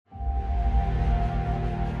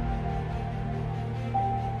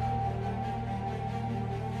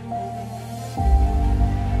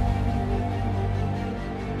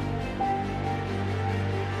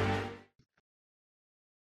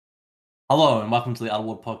Hello and welcome to the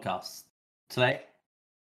Otherworld podcast. Today,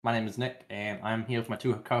 my name is Nick and I'm here with my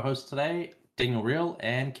two co-hosts today, Daniel Real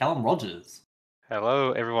and Callum Rogers.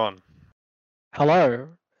 Hello, everyone. Hello.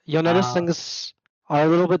 You'll notice Uh, things are a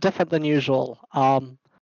little bit different than usual.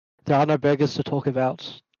 There are no burgers to talk about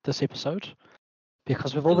this episode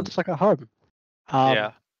because we've all been stuck at home.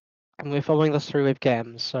 Yeah. And we're filming this through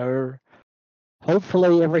webcam, so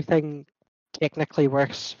hopefully everything technically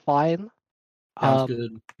works fine. Sounds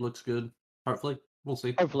good, looks good. Hopefully, we'll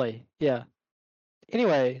see. Hopefully, yeah.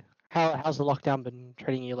 Anyway, how's the lockdown been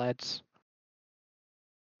treating you lads?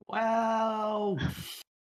 Well,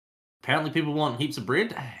 apparently people want heaps of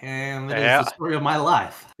bread, and that is Yeah. the story of my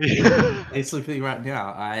life. Basically, right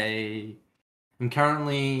now, I am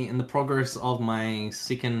currently in the progress of my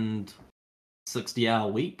second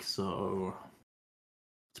 60-hour week, so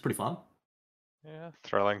it's pretty fun. Yeah,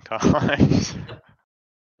 thrilling times.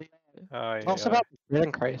 Tell us about the bread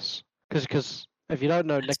increase, because if you don't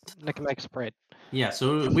know, Nick makes bread. Yeah,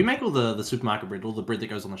 so we make all the supermarket bread, all the bread that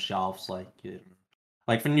goes on the shelves,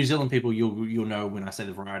 like for New Zealand people, you'll know when I say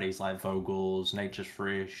the varieties like Vogel's, Nature's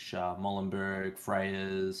Fresh, Molenberg,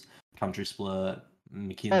 Freya's, Country Split,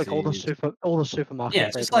 Mackenzie's. Like all the supermarket Yeah,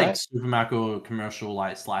 it's bread, just like right? supermarket or commercial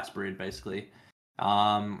like sliced bread basically.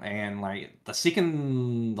 And like the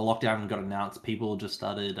second the lockdown got announced, people just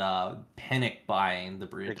started panic buying the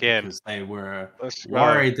bread Again. because they were Let's go.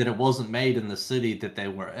 worried that it wasn't made in the city that they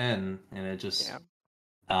were in, and it just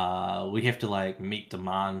we have to like meet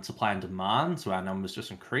demand, supply and demand, so our numbers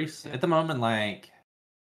just increase. At the moment, like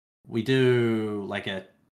we do like a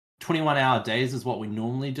 21-hour days is what we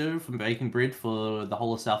normally do from baking bread for the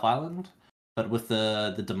whole of South Island. But with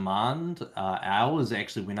the demand, hours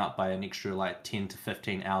actually went up by an extra like 10 to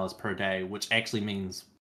 15 hours per day, which actually means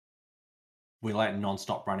we're like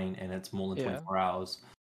non-stop running and it's more than 24 hours.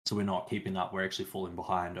 So we're not keeping up. We're actually falling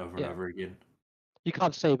behind over and over again. You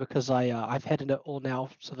can't see because I've had it all now,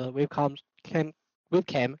 so the webcam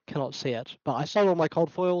cannot see it. But I sold all my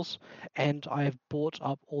cold foils and I've bought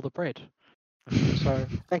up all the bread. So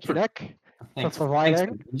thank you, Nick, for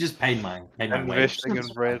providing. You just paid my wage. Investing in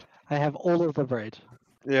bread. I have all of the bread.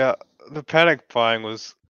 Yeah, the panic buying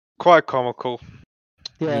was quite comical.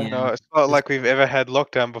 Yeah. No, it's not like we've ever had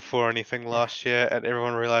lockdown before or anything last year, and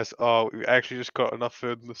everyone realized, oh, we actually just got enough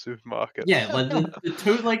food in the supermarket. Yeah, like the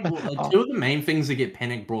two two of the main things that get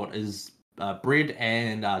panic brought is bread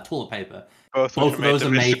and toilet paper. Both of those are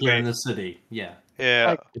made here in the city. Yeah.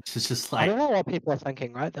 Yeah. Like, it's just I like don't know what people are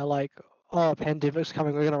thinking, right? They're like, "Oh, pandemic's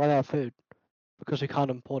coming. We're gonna run out of food because we can't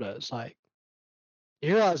import it." It's like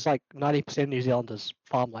you realize, like 90% of New Zealand is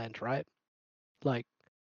farmland, right? Like,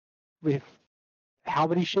 with how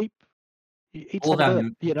many sheep? You eat all some of of our,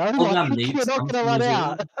 it, you know? all of our Like, meats you're not comes gonna from run New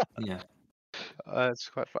out. Zealand. Yeah. It's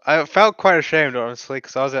quite fun. I felt quite ashamed, honestly,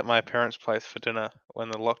 because I was at my parents' place for dinner when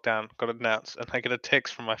the lockdown got announced, and I get a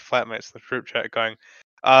text from my flatmates in the group chat going,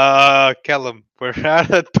 Callum, we're out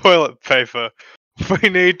of toilet paper. We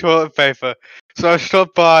need toilet paper. So I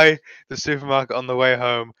stopped by the supermarket on the way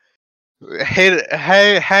home,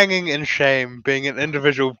 hanging in shame, being an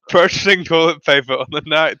individual purchasing toilet paper on the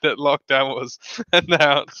night that lockdown was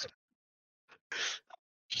announced.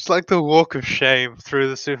 Just like the walk of shame through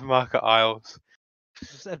the supermarket aisles.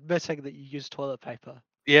 Just admitting that you use toilet paper.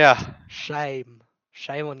 Yeah. Shame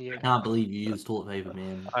on you. I can't believe you use toilet paper,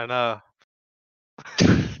 man. I know.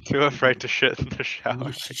 Too afraid to shit in the shower,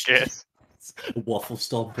 I guess. Waffle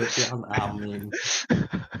stomp it down. Man.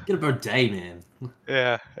 Get a bidet, man.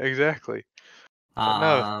 Yeah, exactly.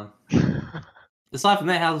 No. Aside from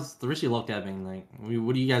that, how's the rest of your lockdown been? Like,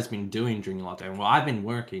 what have you guys been doing during your lockdown? Well, I've been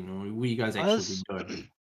working. What have you guys actually been doing?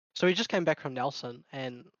 So we just came back from Nelson,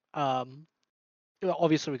 and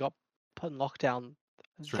obviously we got put in lockdown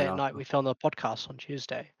that night. We filmed the podcast on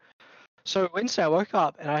Tuesday. So Wednesday I woke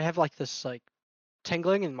up and I have like this like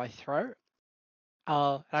tingling in my throat.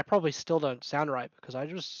 And I probably still don't sound right because I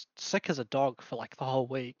was sick as a dog for like the whole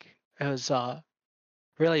week. It was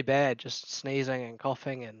really bad, just sneezing and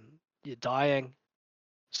coughing and you're dying.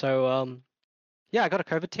 So yeah, I got a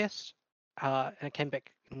COVID test, and it came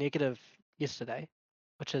back negative yesterday,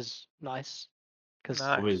 which is nice. Cause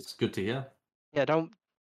always good to hear. Yeah,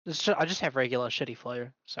 I just have regular shitty flu,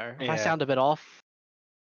 so if I sound a bit off,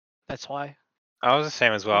 that's why. I was the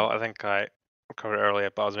same as well. I think I covered it earlier,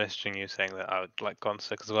 but I was messaging you saying that I would like gone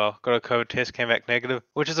sick as well. Got a COVID test, came back negative,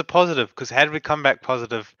 which is a positive because had we come back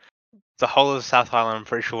positive, the whole of the South Island, I'm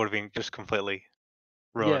pretty sure would have been just completely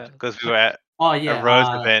ruined because we were at a Rose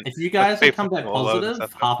event. If you guys had come back positive,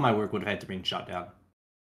 half my work would have had to been shut down.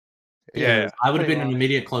 Yeah, I would have been an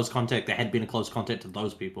immediate close contact that had been a close contact to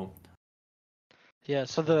those people. Yeah,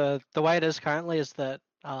 so the way it is currently is that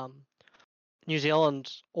New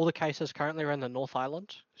Zealand, all the cases currently are in the North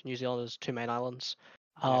Island. New Zealand has 2 main islands.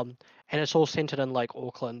 And it's all centered in like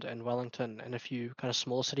Auckland and Wellington and a few kind of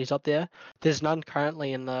smaller cities up there. There's none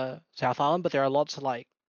currently in the South Island, but there are lots of like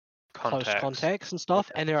close contacts and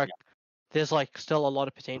stuff. And there's like still a lot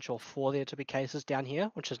of potential for there to be cases down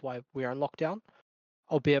here, which is why we're in lockdown,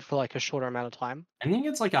 albeit for like a shorter amount of time. I think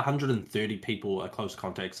it's like 130 people are close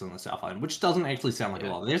contacts in the South Island, which doesn't actually sound like a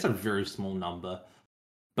lot. There's a very small number.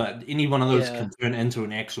 But any one of those can turn into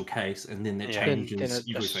an actual case, and then that changes then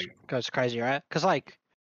it everything. Just goes crazy, right? Because like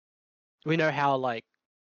we know how like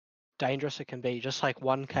dangerous it can be. Just like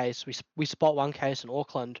one case, we spot one case in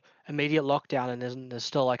Auckland, immediate lockdown, and there's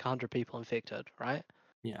still like 100 people infected, right?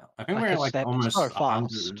 Yeah, I think Like, we're at like almost so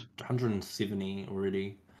 100, 170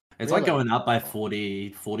 already. It's Really? like going up by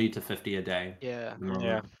 40 to 50 a day. Yeah.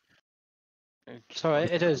 Yeah. So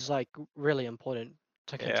it is like really important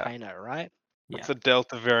to contain it, right? It's a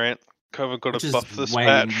Delta variant. COVID got Which a is buff this way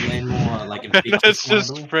patch. more like And it's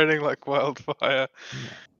just spreading like wildfire.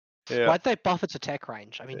 Yeah. Why'd they buff its attack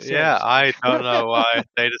range? I mean, seriously. Yeah, I don't know why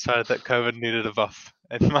they decided that COVID needed a buff.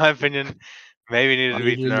 In my opinion, maybe needed to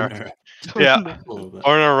be nerfed. Yeah,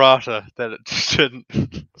 or an errata that it shouldn't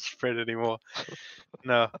spread anymore.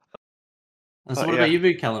 No. So what about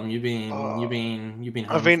you, Callum? You've been home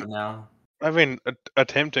for now. I've been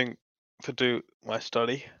attempting to do my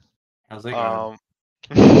study. How's that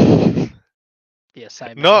going? Yeah,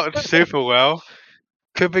 same. Not super well.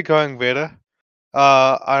 Could be going better.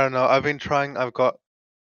 I don't know. I've been trying. I brought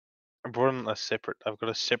in I've got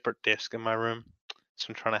a separate desk in my room, so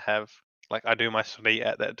I'm trying to have like I do my study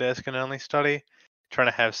at that desk and only study. Trying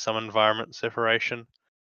to have some environment separation.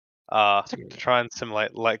 To try and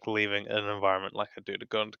simulate like leaving an environment like I do to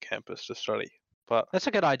go onto campus to study. But that's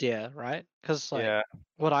a good idea, right? Because like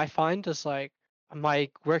what I find is like my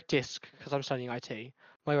work desk, because I'm studying IT,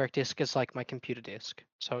 my work desk is like my computer desk,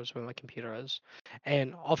 so it's where my computer is.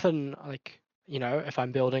 And often, like if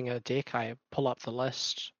I'm building a deck, I pull up the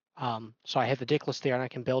list. So I have the deck list there, and I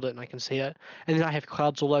can build it, and I can see it. And then I have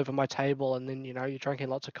clouds all over my table, and then you're drinking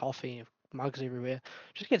lots of coffee, mugs everywhere.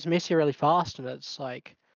 It just gets messy really fast, and it's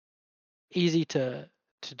like easy to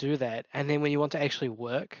do that. And then when you want to actually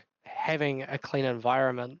work, having a clean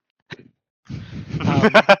environment.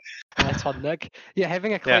 Nice one, Nick. Yeah,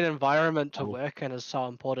 having a clean environment to work in is so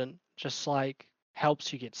important. Just like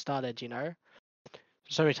helps you get started.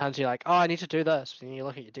 So many times you're like, oh, I need to do this, and you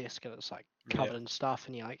look at your desk and it's like covered in stuff,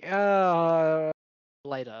 and you're like,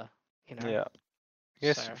 later. Yeah.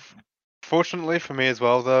 Yes. So. Fortunately for me as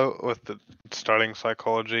well, though, with the studying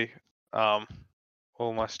psychology, all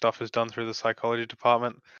my stuff is done through the psychology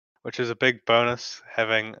department, which is a big bonus.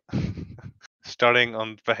 Having studying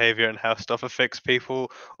on behavior and how stuff affects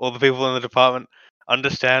people, all the people in the department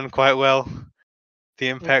understand quite well the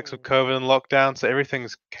impacts of COVID and lockdown, so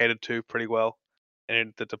everything's catered to pretty well,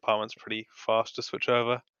 and the department's pretty fast to switch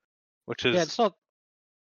over, which is it's not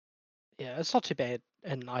too bad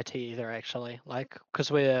in IT either, actually. Like,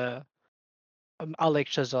 because our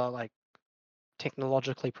lectures are like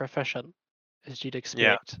technologically proficient, as you'd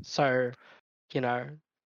expect. So,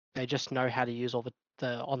 they just know how to use all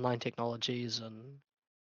the online technologies and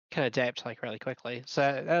can adapt like really quickly. So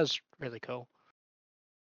that was really cool.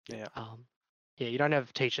 Yeah. You don't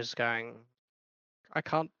have teachers going, I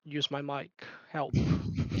can't use my mic. Help.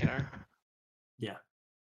 Yeah.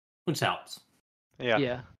 Which helps. Yeah.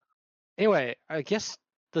 Yeah. Anyway, I guess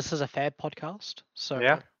this is a fab podcast. So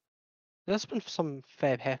there's been some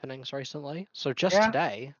fab happenings recently. So just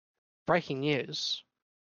today, breaking news.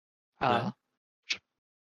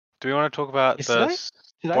 Do we want to talk about the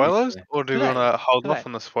spoilers, or do we want to hold off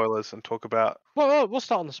on the spoilers and talk about? Well, we'll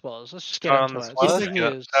start on the spoilers. Let's just get into it. It's big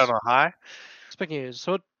news. Start on high. It's big news.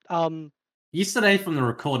 So, yesterday from the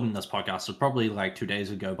recording this podcast, so probably like 2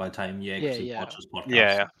 days ago by the time you actually watch this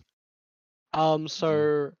podcast. Yeah.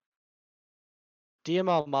 So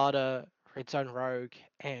DMArmada, Red Zone Rogue,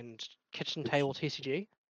 and Kitchen Table TCG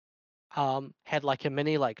had like a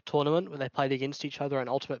mini like tournament where they played against each other in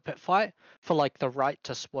Ultimate Pit Fight for like the right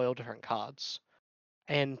to spoil different cards.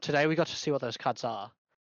 And today we got to see what those cards are.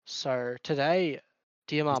 So today,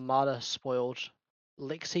 DMArmada spoiled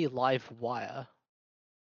Lexi Live Wire.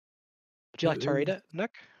 Would you like to read it,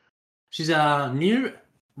 Nick? She's a new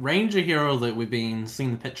Ranger hero that we've been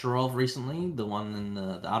seeing the picture of recently, the one in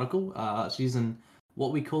the article. She's in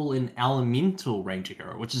what we call an elemental Ranger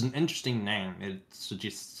hero, which is an interesting name. It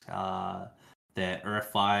suggests that earth,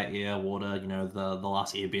 fire, air, water, the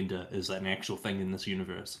last airbender is an actual thing in this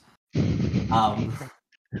universe.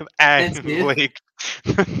 And it. League.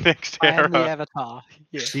 Next And the hero. Avatar.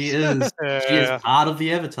 Yes. She is Yeah. part of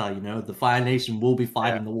the Avatar. The Fire Nation will be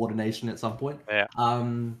fighting Yeah. the Water Nation at some point. Yeah.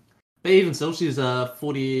 But even still, she's a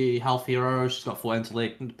 40 health hero. She's got 4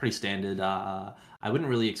 intellect, pretty standard. I wouldn't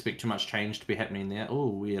really expect too much change to be happening there. Oh,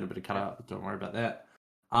 we had a bit of cut out, but don't worry about that.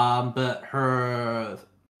 But her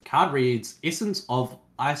card reads Essence of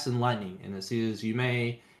Ice and Lightning, and it says you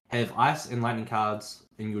may have Ice and Lightning cards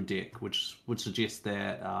in your deck, which would suggest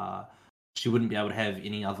that she wouldn't be able to have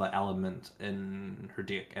any other element in her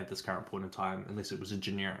deck at this current point in time, unless it was a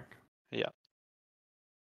generic. Yeah.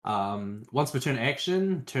 Once per turn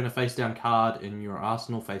action, turn a face down card in your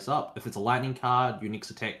arsenal face up. If it's a lightning card, your next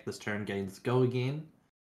attack this turn gains go again.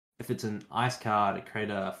 If it's an ice card, create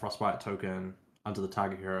a frostbite token under the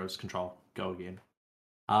target hero's control. Go again.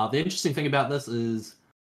 The interesting thing about this is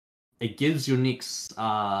it gives your next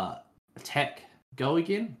attack go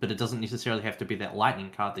again, but it doesn't necessarily have to be that lightning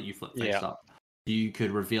card that you flip face up. You could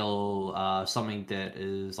reveal something that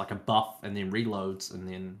is like a buff and then reloads and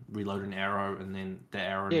then reload an arrow and then the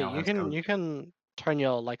arrow now has go. You can turn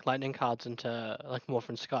your like lightning cards into like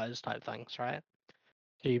Morphin Skies type things, right?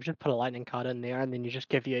 So you just put a lightning card in there and then you just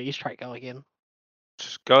give your E-Strike go again.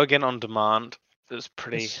 Just go again on demand. It's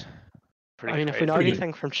pretty I mean, if we know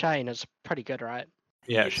anything from Chain, it's pretty good, right?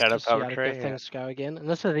 Yeah, Yes. Shadow Just to be able to Puppetry. give things go again, and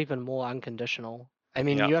this is even more unconditional. I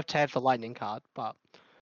mean, Yeah. you have to have the lightning card, but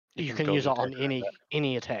you can use it on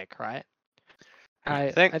any attack, right? I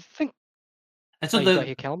think. And so you got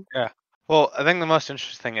here, Callum? Yeah. Well, I think the most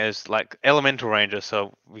interesting thing is like Elemental Ranger.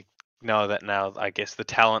 So we know that now. I guess the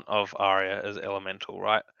talent of Arya is Elemental,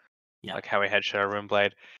 right? Yeah. Like how we had Shadow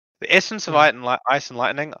Runeblade. The essence of Ice and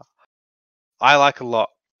Lightning, I like a lot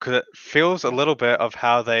because it feels a little bit of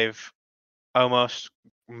how they've almost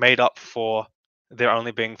made up for there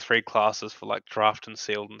only being 3 classes for like draft and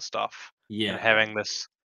sealed and stuff. Yeah. And having this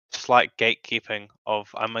slight gatekeeping of,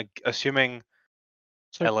 I'm assuming,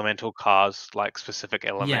 elemental cards, like specific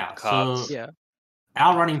element cards. So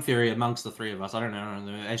our running theory amongst the 3 of us, I don't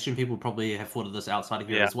know, I assume people probably have thought of this outside of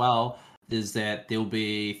here as well, is that there'll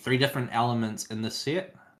be 3 different elements in this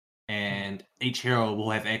set, and each hero will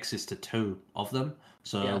have access to 2 of them.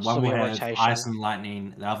 So one will have ice and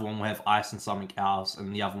lightning, the other one will have ice and something else,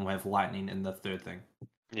 and the other one will have lightning in the third thing.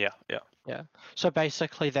 Yeah. So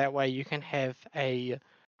basically that way you can have a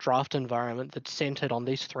draft environment that's centered on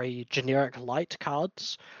these 3 generic light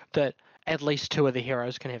cards that at least 2 of the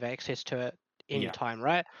heroes can have access to it anytime,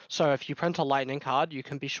 right? So if you print a lightning card, you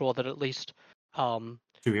can be sure that at least 2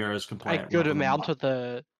 heroes can play a good amount of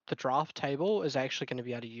the draft table is actually going to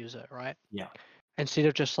be able to use it, right? Yeah. Instead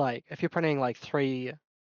of just like, if you're printing like 3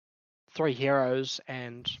 heroes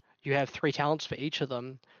and you have 3 talents for each of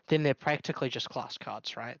them, then they're practically just class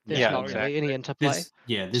cards, right? There's not really any interplay.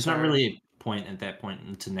 There's not really a point at that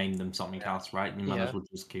point to name them something else, right? You might as well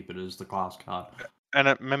just keep it as the class card. And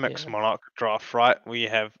it mimics Monarch draft, right? Where you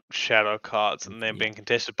have shadow cards and they're being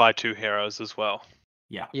contested by 2 heroes as well.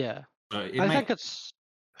 Yeah. So I think it's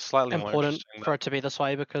slightly important for it to be this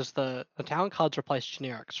way because the talent cards replace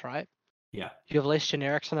generics, right? Yeah. You have less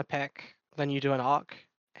generics in a pack than you do an arc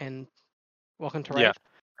and Welcome to Raid. Yeah,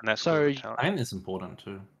 and that's so I think it's important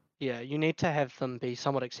too. Yeah, you need to have them be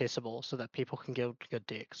somewhat accessible so that people can build good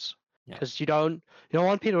decks. Yeah. Because you don't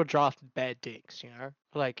want people to draft bad decks, you know?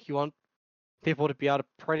 Like you want people to be able to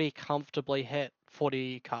pretty comfortably hit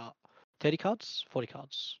 30 cards? 40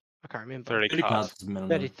 cards. I can't remember. 30 cards.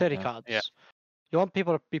 30 cards. Yeah. You want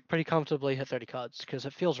people to be pretty comfortably hit 30 cards because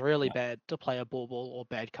it feels really bad to play a bauble or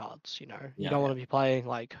bad cards, you know? You don't want to be playing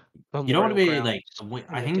like you don't want to be like,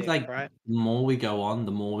 I think deck, like right? the more we go on,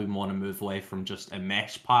 the more we want to move away from just a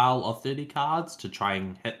mash pile of 30 cards to try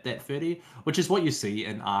and hit that 30, which is what you see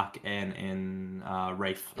in Arc and in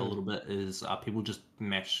Wraith a little bit, is people just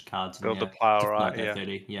mash cards build in the pile, to right? that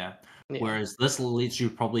 30. Whereas this lets you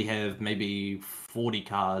probably have maybe 40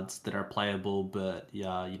 cards that are playable, but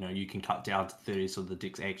you can cut down to 30 so the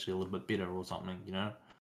deck's actually a little bit better or something,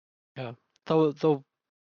 Yeah.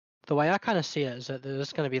 The way I kind of see it is that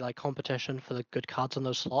there's going to be like competition for the good cards in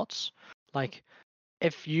those slots. Like,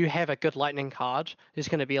 if you have a good lightning card, there's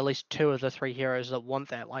going to be at least 2 of the 3 heroes that want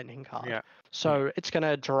that lightning card. Yeah. So it's going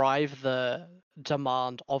to drive the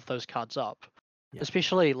demand of those cards up,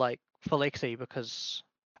 especially like for Lexi, because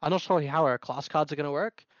I'm not sure how her class cards are going to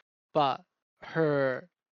work, but her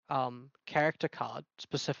character card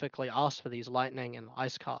specifically asks for these lightning and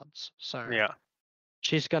ice cards. So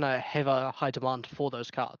she's going to have a high demand for those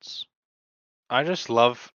cards. I just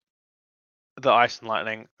love the Ice and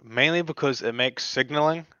Lightning, mainly because it makes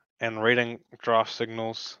signaling and reading draft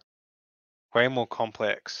signals way more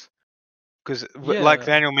complex. Because, like Yeah.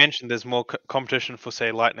 Daniel mentioned, there's more competition for,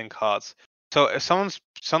 say, lightning cards. So if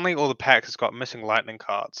suddenly all the packs has got missing lightning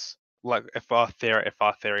cards, like if our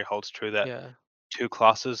theory holds true that Yeah. 2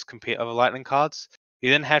 classes compete over lightning cards, you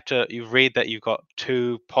then have to read that you've got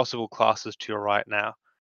 2 possible classes to your right now,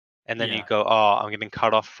 and then you go, oh, I'm getting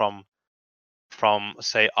cut off from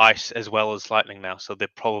say ice as well as lightning now, so they're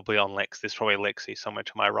probably on Lex. There's probably Lexi somewhere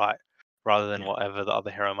to my right, rather than whatever the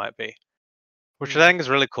other hero might be. Which I think is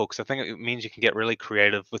really cool, because I think it means you can get really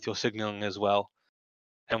creative with your signaling as well.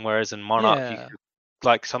 And whereas in Monarch, you can,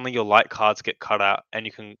 like, suddenly your light cards get cut out, and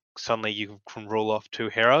you can rule off 2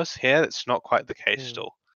 heroes. Here, it's not quite the case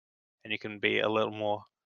still, and you can be a little more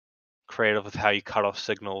creative with how you cut off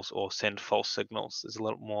signals or send false signals. There's a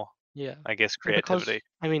little more, I guess, creativity. Because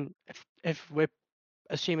I mean, if we're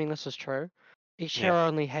assuming this is true, each hero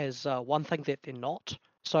only has one thing that they're not.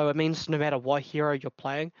 So it means no matter what hero you're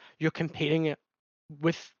playing, you're competing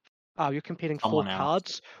with you're competing for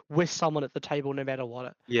cards with someone at the table, no matter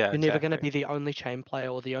what. You're never going to be the only chain player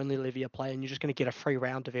or the only Livia player, and you're just going to get a free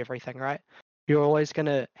round of everything, right? You're always going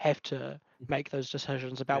to have to make those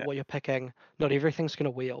decisions about what you're picking. Not everything's going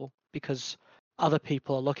to wheel, because other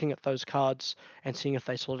people are looking at those cards and seeing if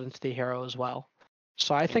they slot into their hero as well.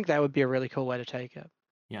 So I think that would be a really cool way to take it.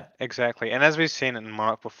 Yeah, exactly. And as we've seen in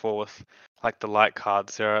Monarch before with, like, the light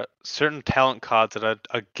cards, there are certain talent cards that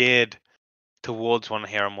are geared towards one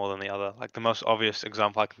hero more than the other. Like, the most obvious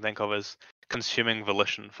example I can think of is Consuming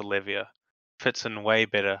Volition for Levia. Fits in way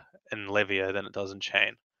better in Levia than it does in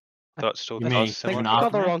Chain. Though it still does similar. I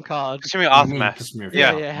got the wrong card. Consuming Aftermath.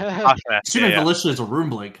 Yeah. Aftermath. Consuming Volition is a Rune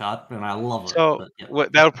Blade card, and I love it. So that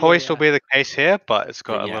would probably still be the case here, but it's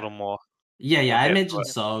got a little more. Yeah, I imagine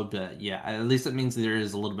so, but at least it means there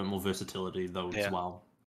is a little bit more versatility though as well.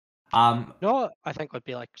 You know what I think would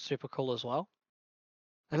be like super cool as well?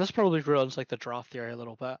 And this probably ruins like the draft theory a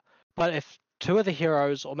little bit. But if 2 of the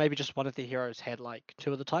heroes, or maybe just one of the heroes, had like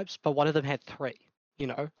 2 of the types, but one of them had 3, you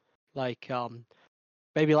know? Like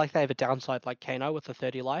maybe like they have a downside like Kano with the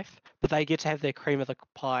 30 life, but they get to have their cream of the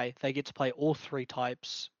pie. They get to play all 3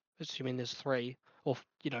 types, assuming there's 3, or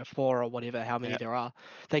 4 or whatever, how many there are.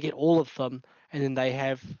 They get all of them, and then they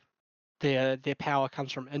have their power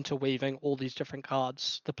comes from interweaving all these different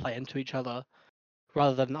cards to play into each other,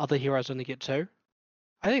 rather than other heroes only get 2.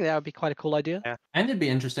 I think that would be quite a cool idea. Yeah. And it'd be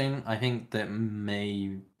interesting. I think that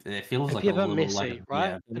it feels like a little messy,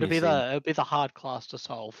 right? It'll be the hard class to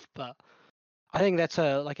solve, but I think that's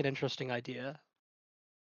an interesting idea.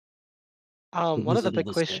 One of the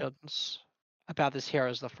big questions about this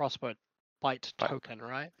hero is the Frostbite token,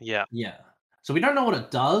 right? Yeah. So we don't know what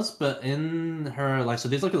it does, but in her so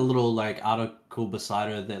there's like a little article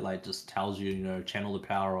beside her that just tells you channel the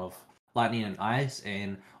power of lightning and ice,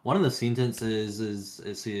 and one of the sentences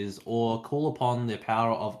it says, or call upon the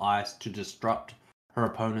power of ice to disrupt her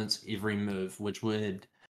opponent's every move, which would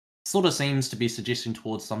sort of seems to be suggesting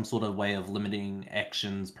towards some sort of way of limiting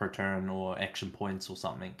actions per turn or action points or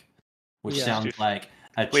something, which sounds like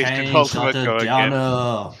a chain shutter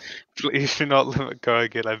down. Please do not let it go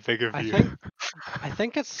again, I beg of you. I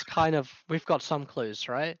think it's kind of, we've got some clues,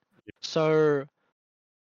 right? So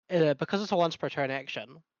because it's a once per turn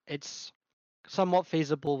action, it's somewhat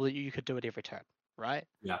feasible that you could do it every turn, right?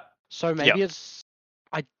 Yeah. So maybe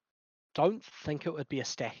I don't think it would be a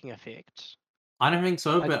stacking effect. I don't think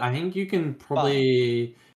so, but I think you can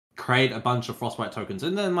probably create a bunch of Frostbite tokens,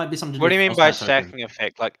 and there might be something to do. What do you mean by stacking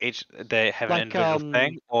effect? Like each they have an individual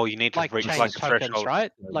thing, or you need to reach chains a tokens, threshold,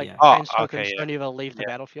 right? Chains tokens don't even leave the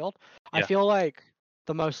battlefield. I feel like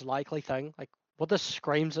the most likely thing, like what this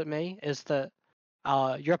screams at me, is that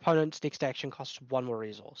your opponent's next action costs 1 more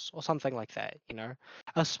resource, or something like that.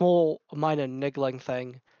 A small, minor niggling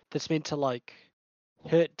thing that's meant to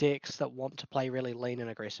hurt decks that want to play really lean and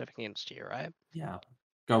aggressive against you, right? Yeah.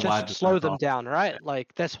 Just slow them down, right?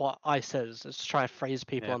 Like that's what ice is. It's try to freeze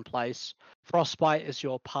people in place. Frostbite is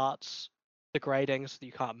your parts degrading so that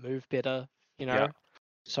you can't move better,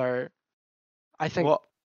 So I think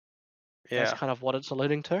that's kind of what it's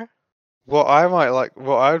alluding to. What I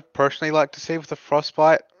would personally like to see with the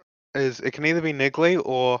Frostbite is it can either be niggly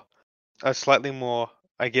or a slightly more,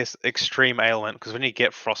 I guess, extreme ailment, because when you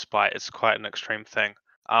get Frostbite, it's quite an extreme thing.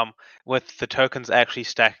 With the tokens actually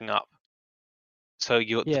stacking up. So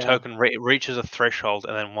the token reaches a threshold,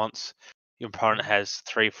 and then once your opponent has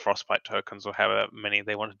 3 Frostbite tokens, or however many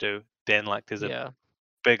they want to do, then there's a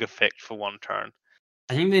big effect for 1 turn.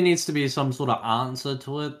 I think there needs to be some sort of answer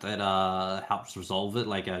to it that helps resolve it,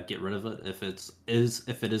 get rid of it if it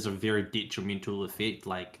is a very detrimental effect,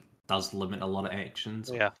 does limit a lot of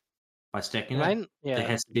actions. Yeah. By stacking it, there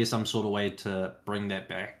has to be some sort of way to bring that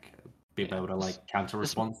back, be able to counter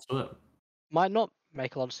response to it. might not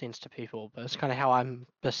make a lot of sense to people, but it's kind of how I'm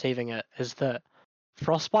perceiving it, is that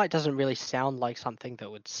Frostbite doesn't really sound like something that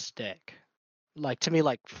would stick. Like, to me,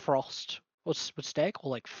 like Frost would stack, or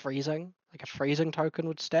like freezing, like a freezing token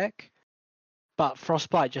would stack. But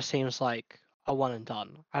Frostbite just seems like a one and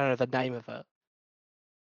done. I don't know the name of it.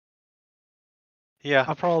 Yeah.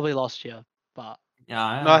 I probably lost you, but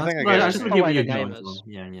Yeah, No, I think I get I it. just sort of the get way where the you're name going is.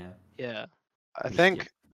 from. Yeah. Yeah. I Just, think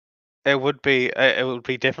it would be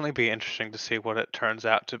definitely be interesting to see what it turns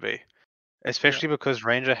out to be, especially because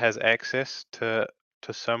Ranger has access to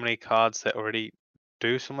so many cards that already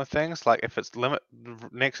do similar things. Like if it's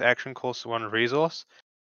next action costs 1 resource,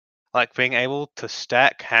 like being able to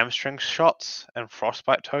stack hamstring shots and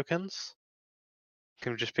frostbite tokens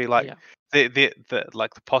can just be like the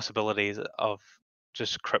like the possibilities of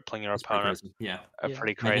just crippling your it's pretty opponent crazy. Yeah. are Yeah.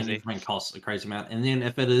 pretty Making crazy. everything cost a crazy amount. And then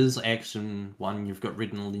if it is action 1, you've got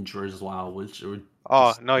Red and Ledger as well, which would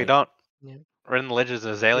Oh just no, you like... don't. Yeah. Red and Ledger's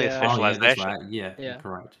Azalea Yeah. Oh yeah, that's specialization. right. Yeah, you're Yeah.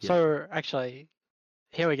 correct. Yeah. So actually,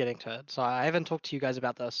 here we're getting to it. So I haven't talked to you guys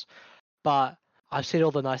about this, but I've said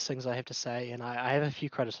all the nice things I have to say, and I have a few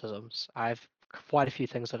criticisms. I have quite a few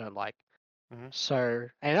things I don't like. So,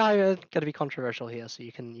 and I'm going to be controversial here, so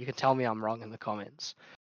you can tell me I'm wrong in the comments.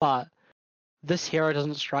 But this hero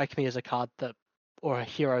doesn't strike me as a card that, or a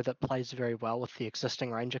hero that plays very well with the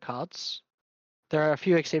existing Ranger cards. There are a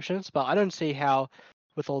few exceptions, but I don't see how,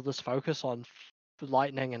 with all this focus on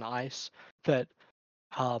lightning and ice, that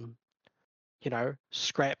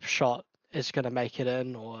scrap shot is going to make it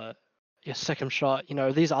in, or your Sikkim shot.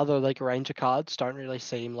 These other like Ranger cards don't really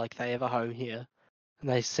seem like they have a home here, and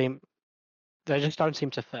they just don't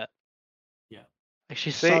seem to fit. Yeah. Like,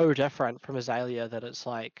 she's See, so different from Azalea that it's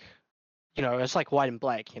like, it's like white and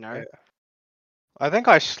black. yeah. I think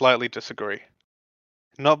I slightly disagree.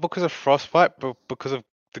 Not because of frostbite, but because of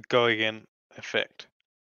the go again effect.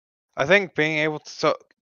 I think being able to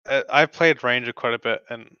I played Ranger quite a bit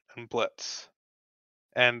in Blitz,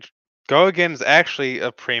 and go again is actually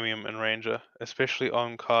a premium in Ranger, especially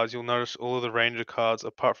on cards. You'll notice all of the Ranger cards,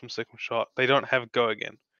 apart from Second Shot, they don't have go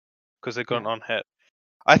again because they got an on hit.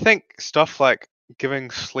 I think stuff like giving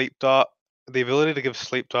Sleep Dart, the ability to give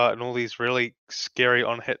Sleep Dart and all these really scary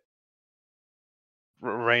on hit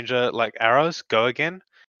Ranger like arrows go again,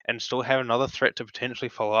 and still have another threat to potentially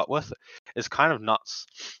follow up with, is kind of nuts.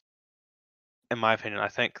 In my opinion, I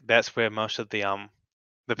think that's where most of the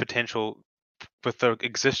potential with the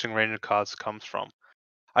existing Ranger cards comes from.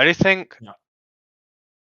 I do think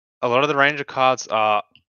a lot of the Ranger cards are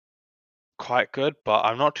quite good, but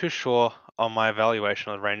I'm not too sure on my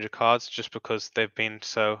evaluation of the Ranger cards just because they've been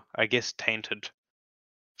so, I guess, tainted,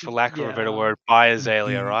 for lack of a better word, by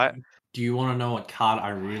Azalea, right? Do you want to know what card I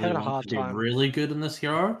really Having a want hard to be time. really good in this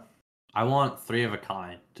hero? I want 3 of a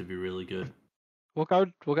kind to be really good. We'll go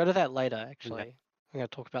to that later, actually. Yeah. I'm going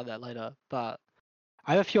to talk about that later, but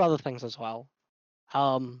I have a few other things as well.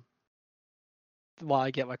 While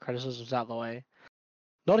I get my criticisms out of the way,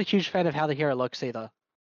 not a huge fan of how the hero looks either.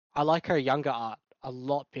 I like her younger art a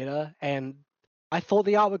lot better, and I thought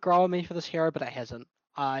the art would grow on me for this hero, but it hasn't.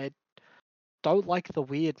 I don't like the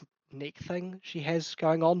weird neck thing she has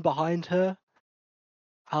going on behind her.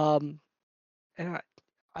 And I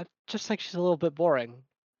just think she's a little bit boring.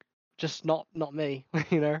 Just not me,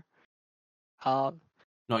 you know.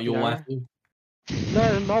 Not your wife?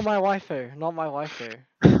 No, not my waifu. Not my waifu.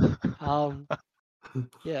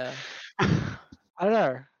 Yeah. I don't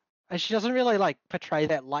know. And she doesn't really like portray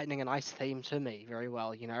that lightning and ice theme to me very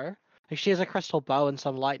well, you know? Like, she has a crystal bow and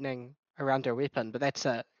some lightning around her weapon, but that's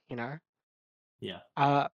it, you know? Yeah.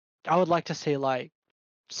 I would like to see like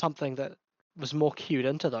something that was more cued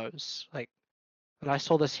into those. Like, when I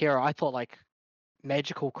saw this hero, I thought like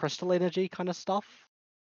magical crystal energy kind of stuff.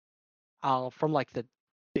 From like the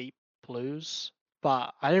deep blues.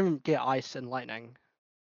 But I didn't get ice and lightning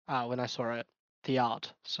when I saw it, the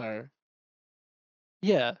art. So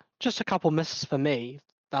yeah, just a couple misses for me.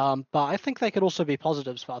 But I think they could also be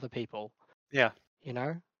positives for other people. Yeah. You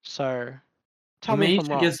know. So For tell me if me, I'm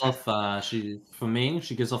she wrong. gives off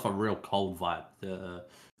she gives off a real cold vibe.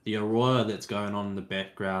 The aurora that's going on in the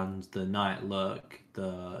background, the night look,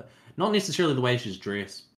 the not necessarily the way she's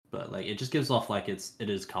dressed, but like it just gives off like it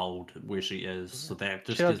is cold where she is. So that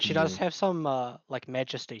just gives She me does have some like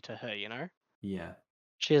majesty to her, you know. yeah.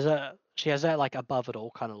 She has that like above it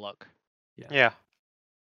all kind of look. Yeah.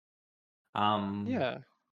 Yeah.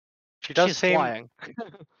 She does She's seem flying.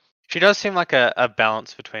 she does seem like a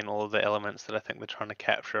balance between all of the elements that I think they're trying to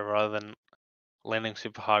capture, rather than leaning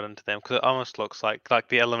super hard into them, because it almost looks like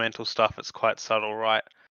the elemental stuff. It's quite subtle, right?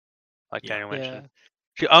 Like Daniel mentioned,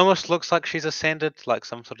 she almost looks like she's ascended, like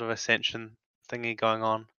some sort of ascension thingy going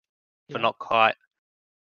on. but not quite.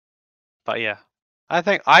 But yeah, I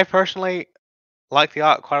think I personally like the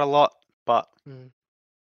art quite a lot, but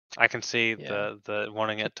I can see the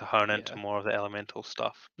wanting it to hone into more of the elemental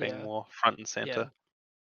stuff, being more front and center.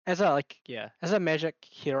 As a magic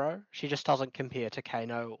hero, she just doesn't compare to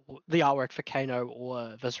Kano, the artwork for Kano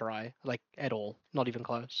or Viserai, like at all, not even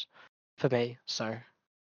close, for me. So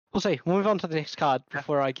we'll see. We'll move on to the next card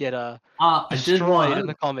before I get destroyed in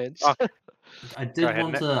the comments. I did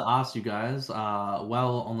want to ask you guys,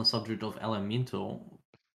 well, on the subject of elemental,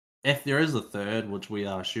 if there is a third, which we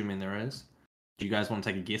are assuming there is, do you guys want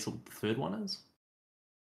to take a guess what the third one is?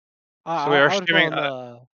 So we're assuming.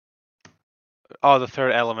 The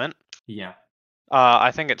third element. Yeah.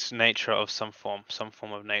 I think it's nature of some form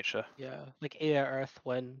of nature. Yeah, like air, earth,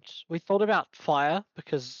 wind. We thought about fire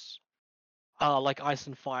because, like ice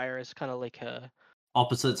and fire is kind of like a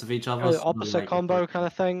opposites of each other. Opposite like combo kind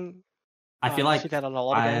of thing. I feel like see that on a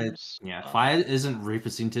lot of games. Fire isn't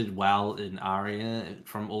represented well in Aria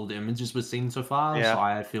from all the images we've seen so far. So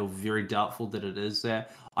I feel very doubtful that it is there.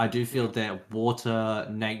 I do feel that water,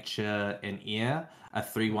 nature, and air are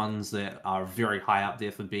three ones that are very high up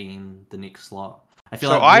there for being the next slot. I feel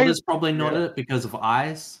like water's probably not it because of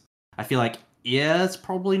ice. I feel like air's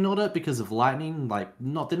probably not it because of lightning. Like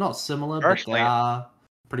they're not similar, but they are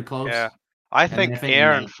pretty close. Yeah, I think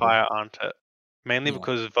air and fire aren't it. Mainly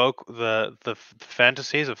because the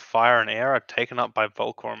fantasies of fire and air are taken up by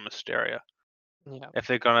Volcor and Mysteria. Yeah. If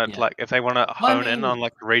they're gonna if they want to hone in on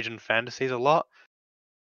like region fantasies a lot,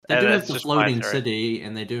 they do have the floating city,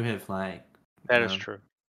 and they do have like that is true.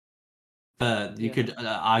 But you could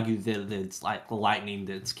argue that it's like the lightning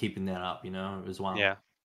that's keeping that up, as well. Yeah.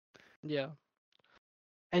 Yeah.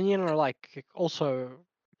 And like also,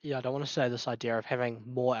 I don't want to say this idea of having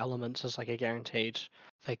more elements is like a guaranteed.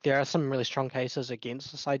 Like there are some really strong cases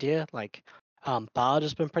against this idea. Like Bard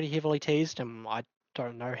has been pretty heavily teased, and I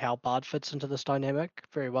don't know how Bard fits into this dynamic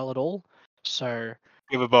very well at all. So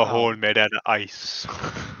give him a horn made out of ice.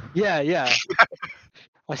 Yeah.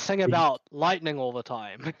 I sing about lightning all the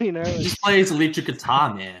time. He just plays electric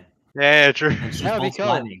guitar, man. Yeah, true. That would be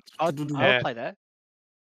cool. I would play that.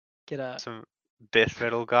 Get some death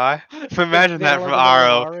metal guy. Imagine that from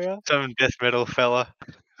RO. Some death metal fella.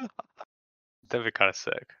 That'd be kind of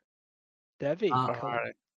sick. That'd be cool.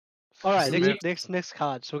 Alright, next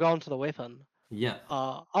card. So we'll go on to the weapon. Yeah.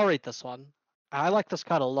 I'll read this one. I like this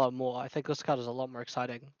card a lot more. I think this card is a lot more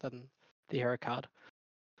exciting than the hero card.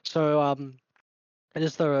 So it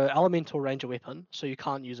is the elemental ranger weapon, so you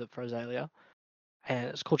can't use it for Azalea. And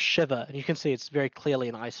it's called Shiver, and you can see it's very clearly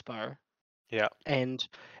an ice bow. Yeah. And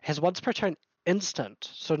has once per turn instant,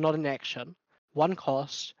 so not an action. 1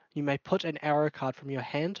 cost, you may put an arrow card from your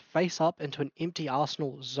hand face up into an empty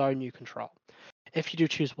arsenal zone you control. If you do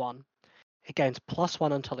choose one, it gains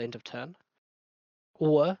 +1 until end of turn,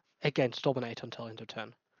 or it gains Dominate until end of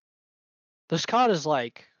turn. This card is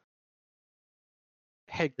like,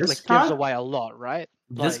 gives away a lot, right?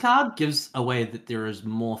 This card gives away that there is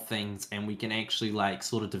more things, and we can actually like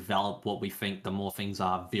sort of develop what we think the more things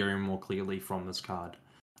are very more clearly from this card.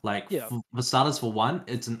 Like for starters, for one,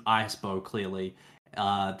 it's an ice bow clearly.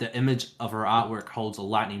 The image of her artwork holds a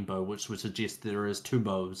lightning bow, which would suggest there is 2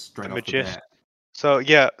 bows straight off the bat. So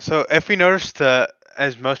so if we notice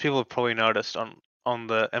as most people have probably noticed on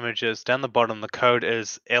the images down the bottom, the code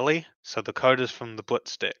is Ellie. So the code is from the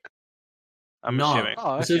Blitz stick. I'm assuming.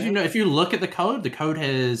 So if you look at the code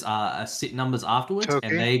has a set numbers afterwards,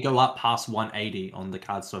 and they go up past 180 on the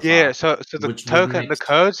card so far. Yeah, so the token, the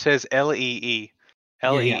code says LEE.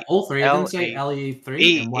 Yeah, all three of them say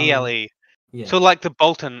LE3 and ELE. Yeah. So like the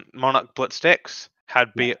Bolton Monarch Blitz sticks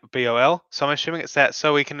had BOL, so I'm assuming it's that.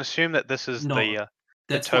 So we can assume that this is the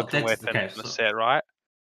token weapon in the set, right?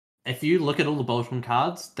 If you look at all the Bolton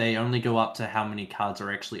cards, they only go up to how many cards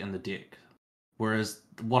are actually in the deck. Whereas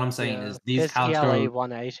what I'm saying is these cards go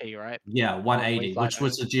 180, right? Yeah, 180, which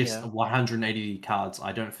would suggest 180 cards.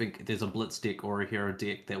 I don't think there's a Blitz deck or a hero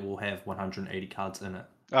deck that will have 180 cards in it.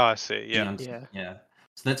 Oh, I see. Yeah.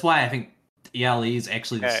 So that's why I think ELE is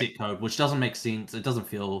actually the set code, which doesn't make sense. It doesn't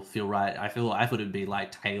feel right. I thought it'd be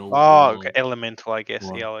like tail. Okay. Elemental, I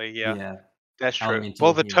guess. ELE. Yeah. That's true. Elemental,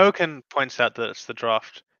 well, the token points out that it's the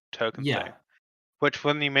draft token thing. Which,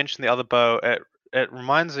 when you mention the other bow, it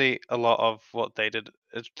reminds me a lot of what they did.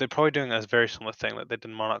 They're probably doing a very similar thing that they did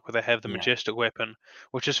in Monarch, where they have the Majestic weapon,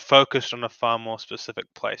 which is focused on a far more specific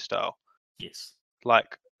playstyle. Yes.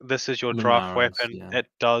 Like, this is your draft weapon. Yeah.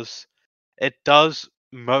 It does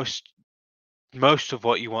most of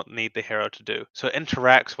what you need the hero to do. So it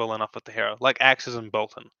interacts well enough with the hero. Like Axes and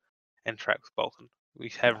Bolton interacts with Bolton.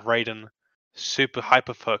 We have Raiden super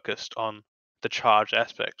hyper focused on the charge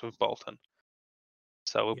aspect of Bolton.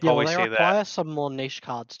 So we'll Yeah, probably well, they see require that. some more niche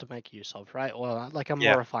cards to make use of, right? Or like a more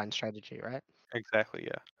Yeah. refined strategy, right? Exactly,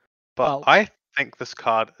 yeah. But Well, I think this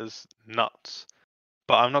card is nuts.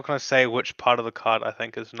 But I'm not going to say which part of the card I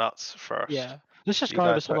think is nuts first. yeah. Let's just You go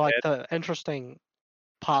over guys some go like ahead. the interesting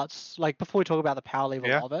parts. Like before we talk about the power level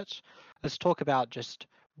Yeah. of it, let's talk about just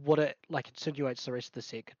what it like insinuates the rest of the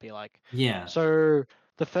set could be like. Yeah. So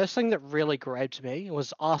the first thing that really grabbed me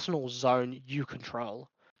was Arsenal's zone you control.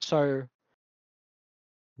 So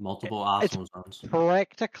Multiple it's Arsenal zones.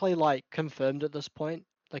 practically like confirmed at this point.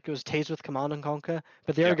 Like it was teased with Command and Conquer,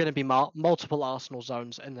 but there Yeah. are going to be multiple Arsenal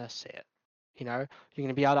zones in this set. You know, you're going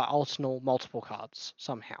to be able to Arsenal multiple cards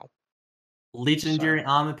somehow. Legendary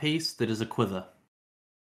armor piece that is a quiver.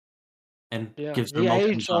 And gives the them multiple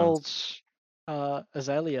age-old zones.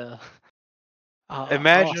 Azalea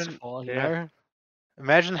Imagine, for, you yeah. know?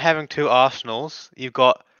 Imagine having two arsenals. You've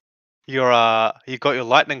got your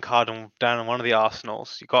lightning card down in one of the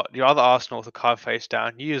arsenals. You got your other arsenal with a card face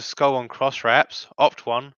down. You use Skull on cross wraps, opt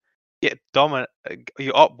one, get dominant.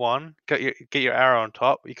 You opt one, get your arrow on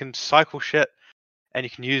top. You can cycle shit, and you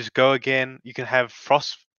can use go again. You can have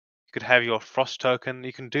frost. You could have your frost token.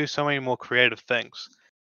 You can do so many more creative things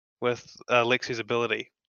with Lexi's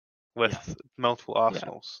ability with multiple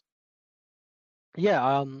arsenals.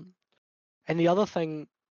 Yeah, and the other thing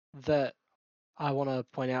that I want to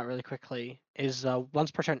point out really quickly is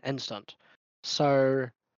once per turn instant. So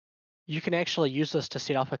you can actually use this to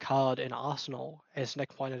set up a card in Arsenal, as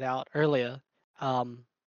Nick pointed out earlier,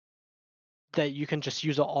 that you can just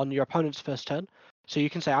use it on your opponent's first turn. So you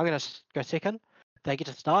can say, I'm going to go second. They get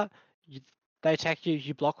to start. They attack you.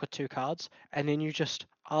 You block with 2 cards, and then you just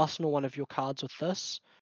Arsenal one of your cards with this,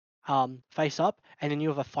 face up, and then you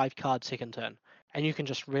have a 5-card second turn, and you can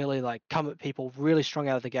just really like come at people really strong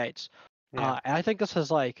out of the gates. Yeah. And I think this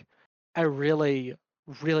is like a really,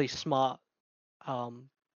 really smart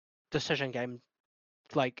decision game,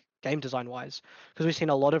 like game design wise, because we've seen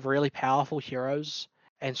a lot of really powerful heroes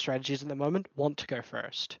and strategies at the moment want to go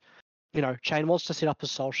first. You know, Chain wants to set up a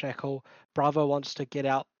Soul Shackle. Bravo wants to get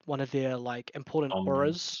out one of their like important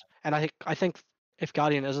auras, and I think if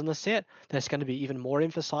Guardian is in the set, that's going to be even more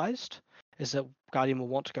emphasized. Is that Guardian will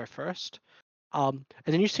want to go first. And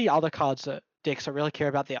then you see other cards that decks that really care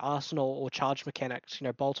about their arsenal or charge mechanics. You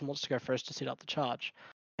know, Bolton wants to go first to set up the charge,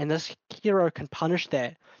 and this hero can punish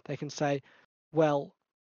that. They can say, well,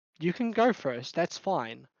 you can go first, that's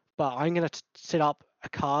fine, but I'm going to set up a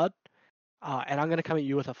card, and I'm going to come at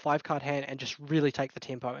you with a 5-card hand and just really take the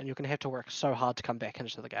tempo, and you're going to have to work so hard to come back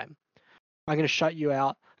into the game. I'm going to shut you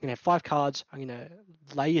out. I'm going to have 5 cards. I'm going to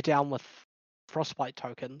lay you down with frostbite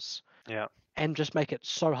tokens. Yeah. And just make it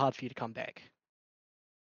so hard for you to come back.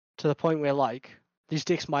 To the point where like these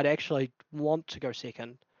decks might actually want to go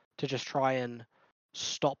second to just try and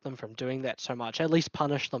stop them from doing that so much. At least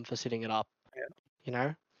punish them for setting it up. Yeah. You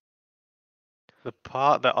know? The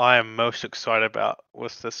part that I am most excited about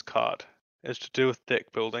with this card is to do with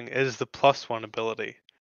deck building is the +1 ability.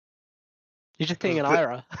 You're just being an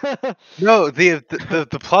Ira. No, the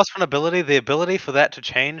 +1 ability, the ability for that to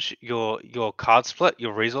change your card split,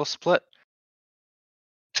 your resource split,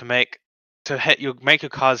 to make your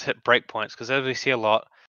cards hit breakpoints, because as we see a lot,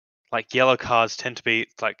 like yellow cards tend to be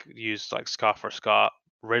like used like Scar for Scar,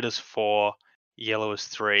 red is 4, yellow is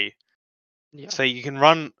 3. Yeah. So you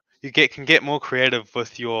can can get more creative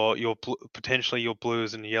with your potentially your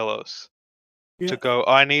blues and yellows. Yeah. To go,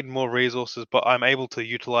 I need more resources, but I'm able to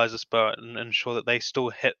utilize this bow and ensure that they still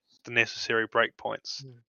hit the necessary breakpoints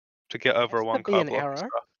to get over a 1-card block and stuff.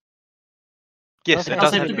 Yes, it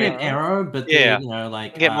does have have to be an arrow, but yeah, then, you know,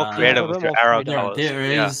 like get more creative with your arrow colors. There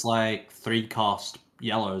is like 3 cost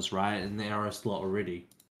yellows, right? And the arrow slot already.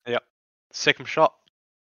 Yep. Second shot.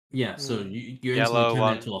 Yeah, so you Yellow instantly turn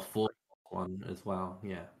one. that to a 4 one as well.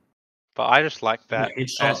 Yeah. But I just like that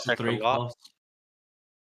headshots to 3 cost.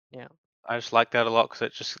 Yeah. I just like that a lot because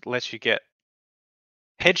it just lets you get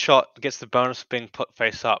headshot gets the bonus of being put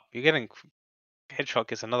face up. You're getting headshot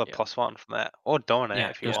gets another +1 from that, or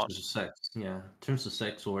dominate if you want. Turns to 6. Yeah, turns to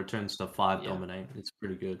 6 or it turns to 5 dominate. It's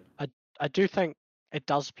pretty good. I do think it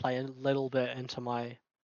does play a little bit into my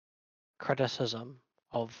criticism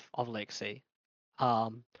of Lexi,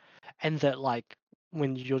 and that like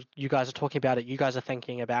when you guys are talking about it, you guys are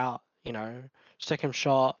thinking about, you know, second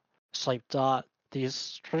shot, sleep dart,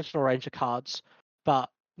 these traditional ranger cards, but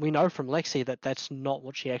we know from Lexi that that's not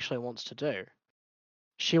what she actually wants to do.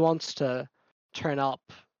 She wants to turn up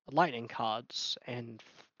lightning cards and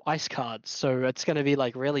ice cards, so it's going to be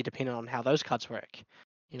like really dependent on how those cards work.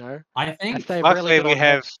 You know, I think if they're really good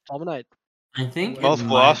on dominate. I think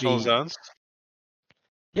multiple arsenal zones.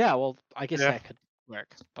 Yeah, well, I guess Yeah. that could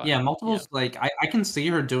work. But Yeah, yeah, multiples, like, I can see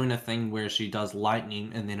her doing a thing where she does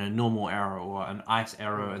lightning and then a normal arrow, or an ice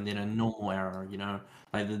arrow and then a normal arrow, you know?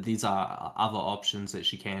 Like, these are other options that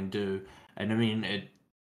she can do. And I mean, it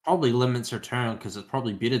probably limits her turn because it's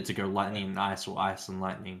probably better to go lightning and ice or ice and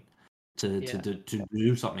lightning yeah. to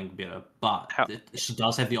do something better. But How? she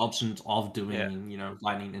does have the options of Yeah. doing,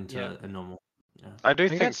 lightning into Yeah. a normal. Yeah. I do I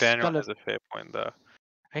think think that's Daniel gonna has a fair point though.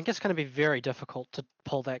 I think it's going to be very difficult to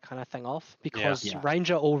pull that kind of thing off Yeah. because Yeah.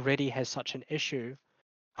 Ranger already has such an issue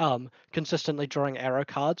consistently drawing arrow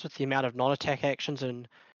cards with the amount of non-attack actions and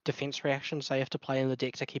defense reactions they have to play in the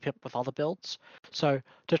deck to keep up with other builds. So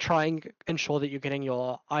to try and ensure that you're getting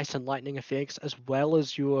your ice and lightning effects as well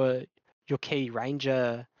as your key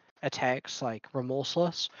Ranger attacks like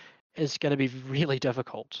Remorseless is going to be really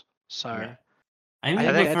difficult. So Yeah. I I think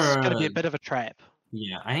think think- with that's going to be her a bit of a trap.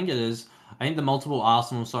 Yeah, I think it is. I think the multiple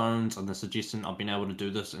arsenal zones and the suggestion of being able to do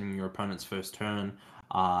this in your opponent's first turn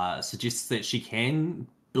suggests that she can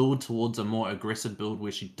build towards a more aggressive build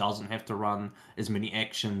where she doesn't have to run as many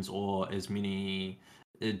actions or as many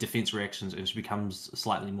defense reactions, and she becomes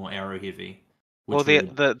slightly more arrow heavy, Well, which the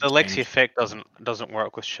would the Lexi change. effect doesn't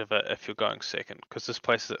work with Shiva if you're going second because this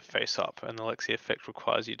places it face up, and the Lexi effect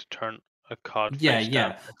requires you to turn a card Yeah, face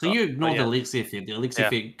down. yeah. So you ignore But the yeah, elixir effect. The elixir yeah,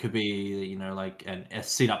 effect could be, like a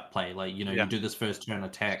setup play. Like, you yeah, do this first turn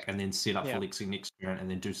attack and then set up for Yeah. elixir next turn and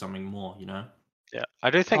then do something more, yeah. I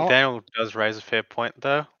do think Oh, Daniel does raise a fair point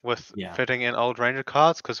though with Yeah. fitting in old Ranger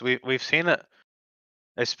cards because we've seen it.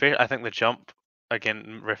 Especially, I think the jump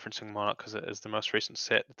again referencing Monarch because it is the most recent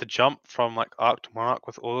set. The jump from like Arc to Monarch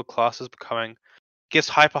with all the classes becoming gets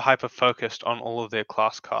hyper focused on all of their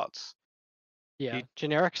class cards. yeah.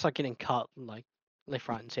 Generics are getting cut like left,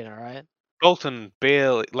 right, and center, right? Bolton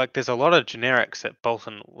barely like there's a lot of generics that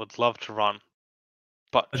Bolton would love to run,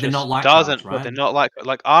 but But they're not just light cards, doesn't. But right? they're not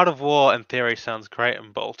like Art of War in theory sounds great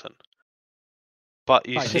in Bolton, but But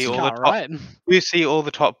it But gets yeah. cut, right? you see all the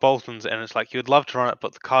top Boltons and it's like you would love to run it,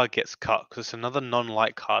 but the card gets cut because it's another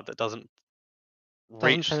non-light card that doesn't Doesn't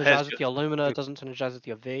reach has synergize with your Lumina, your- doesn't synergize with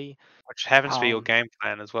your V. which happens to be your Um, game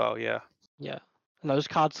plan as well. Yeah, yeah. And those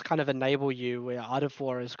cards kind of enable you where Art of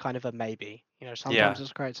War is kind of a maybe. yeah. Sometimes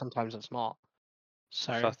it's great, sometimes it's not.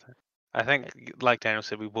 So So I think, like Daniel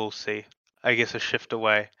said, we will see, I guess, a shift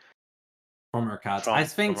away From her cards. I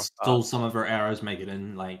think from a still card. some of her arrows make it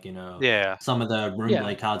in, like, Yeah, some of the yeah,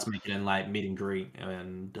 Runeblade cards make it in, like, meet and greet,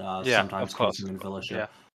 and yeah, of sometimes course. Cursing and Fellowship. Yeah,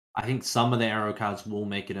 I think some of the arrow cards will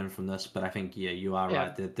make it in from this, but I think, yeah, you are yeah,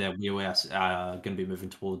 right, that we are going to be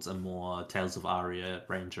moving towards a more Tales of Aria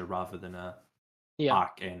Ranger rather than a yeah,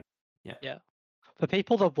 Arc, and yeah. yeah. For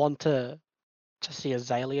people that want to see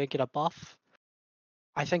Azalea get a buff,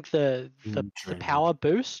 I think the Dream. power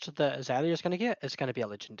boost that Azalea is going to get is going to be a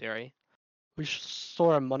legendary. We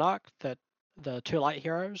saw in Monarch that the two light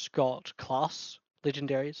heroes got class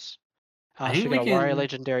legendaries. I She think got we a warrior can.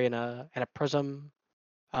 legendary and a prism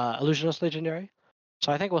illusionist legendary.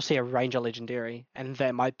 So I think we'll see a ranger legendary, and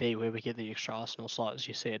that might be where we get the extra arsenal slot, as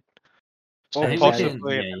you said. or So I think we Azalea, can.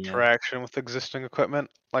 possibly an Yeah. interaction with existing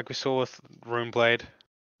equipment, like we saw with Runeblade,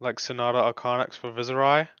 like Sonata Arcanix for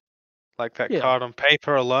Viserai, like that yeah, card on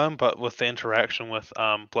paper alone, but with the interaction with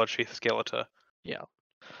Bloodsheath Skeletor. yeah.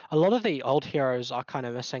 A lot of the old heroes are kind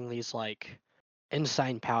of missing these like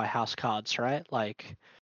insane powerhouse cards, right? Like,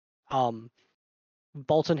 um,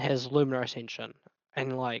 Bolton has Luminar Ascension,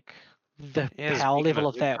 and like the He has power Beacon level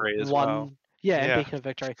of of that Victory as well. one, yeah, and Yeah, Beacon of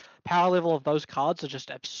Victory. Power level of those cards are just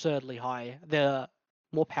absurdly high. They're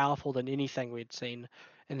more powerful than anything we'd seen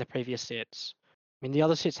in the previous sets. I mean, the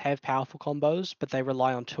other sets have powerful combos, but they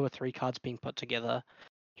rely on 2 or 3 cards being put together.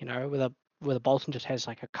 With a Bolton just has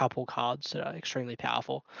like a couple cards that are extremely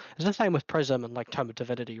powerful. It's the same with Prism and like Tome of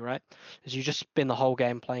Divinity, right? Is you just spend the whole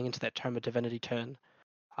game playing into that Tome of Divinity turn.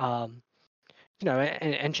 Um,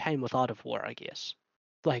 and Chain with Art of War, I guess.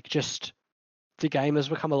 Like, just the game has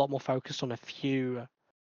become a lot more focused on a few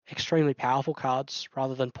extremely powerful cards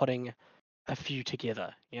rather than putting a few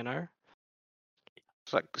together,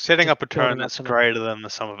 it's like setting Just up a turn building up that's to them. greater than the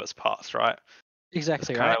sum of its parts, right? That's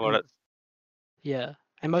Exactly, kind right? of what And it. yeah.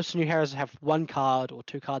 And most new heroes have 1 card or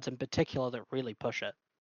 2 cards in particular that really push it.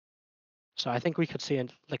 So I think we could see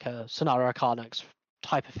like a Sonata Arcanix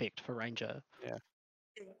type effect for Ranger. Yeah.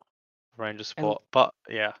 Ranger And support. But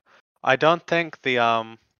yeah, I don't think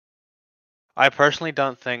I personally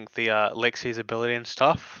don't think the Lexi's ability and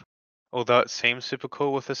stuff, although it seems super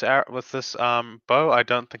cool with this bow, I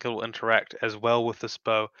don't think it will interact as well with this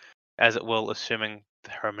bow as it will, assuming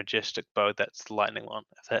her majestic bow that's the lightning one,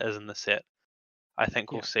 if that is in the set. I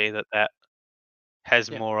think we'll yeah, see that has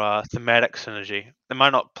yeah, more thematic synergy. It might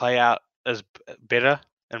not play out as better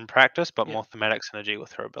in practice, but Yeah. more thematic synergy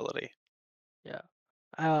with her ability. Yeah.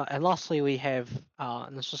 And lastly, we have,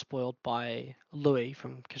 and this was spoiled by Louis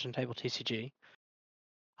from Kitchen Table TCG.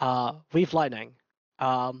 Weave Lightning.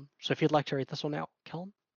 So if you'd like to read this one out,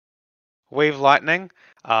 Callum. Weave Lightning.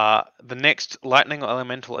 The next lightning or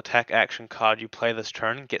elemental attack action card you play this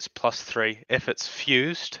turn gets +3. If it's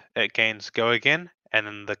fused, it gains Go Again, and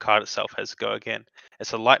then the card itself has Go Again.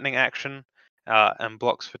 It's a lightning action and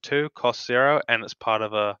blocks for 2, costs 0, and it's part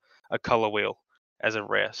of a color wheel as a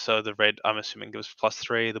rare. So the red, I'm assuming, gives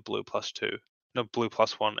 +3, the blue +2, no, blue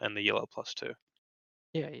 +1, and the yellow +2.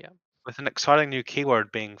 Yeah. With an exciting new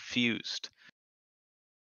keyword being fused.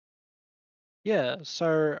 Yeah,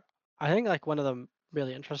 so I think like one of the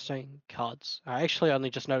really interesting cards, I actually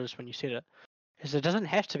only just noticed when you said it, is it doesn't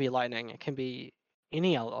have to be lightning, it can be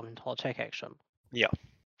any elemental attack action. Yeah.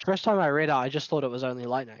 First time I read it, I just thought it was only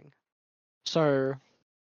lightning. So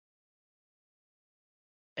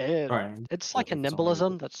it's like a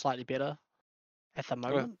nimblism that's slightly better at the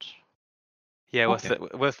moment. Yeah,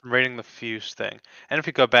 with reading the fuse thing. And if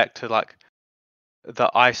you go back to like the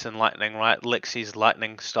ice and lightning, right? Lexi's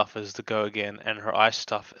lightning stuff is the Go Again, and her ice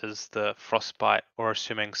stuff is the frostbite, or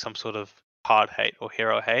assuming some sort of hard hate or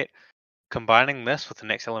hero hate. Combining this with the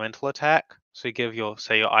next elemental attack, so you give your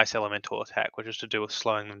ice elemental attack, which is to do with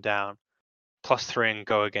slowing them down, +3 and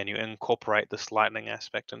Go Again. You incorporate this lightning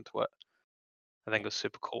aspect into it. I think it's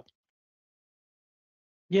super cool.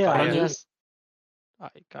 Yeah, I guess.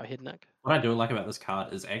 Go ahead, Nick. What I do like about this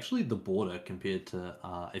card is actually the border compared to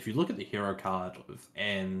if you look at the hero card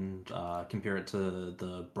and compare it to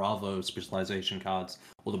the Bravo specialization cards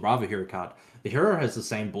or the Bravo hero card, the hero has the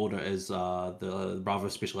same border as the Bravo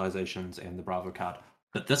specializations and the Bravo card.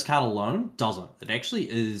 But this card alone doesn't. It actually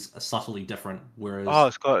is subtly different. Whereas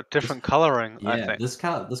it's got different coloring. Yeah, I think this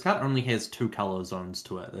card only has 2 color zones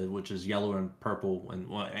to it, which is yellow and purple, and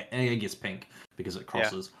well, I guess pink because it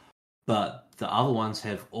crosses. But the other ones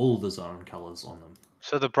have all the zone colors on them.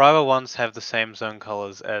 So the Bravo ones have the same zone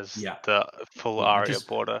colors as the full Aria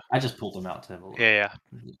border. I just pulled them out to have a look. Yeah.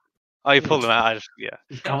 Oh, you pulled them out.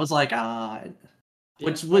 I was like,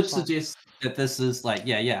 which suggests that this is like,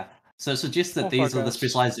 So it suggests that these are the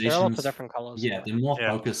specializations. There are lots of different colors. Yeah, they're more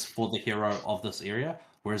focused for the hero of this area,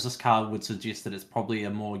 whereas this card would suggest that it's probably a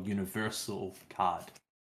more universal card.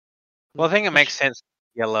 Well, I think it makes sense.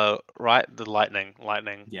 Yellow, right? The lightning,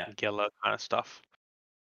 yellow kind of stuff.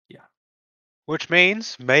 Yeah. Which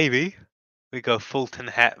means maybe we go full tin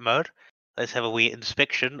hat mode. Let's have a wee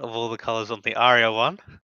inspection of all the colors on the Aria one.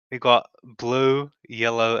 We got blue,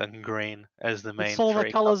 yellow, and green as the main it's all 3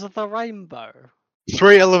 the colors of the rainbow.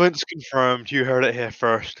 3 elements confirmed. You heard it here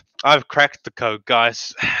first. I've cracked the code,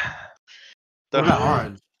 guys. What about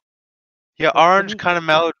orange? Yeah, orange kind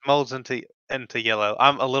of molds into yellow.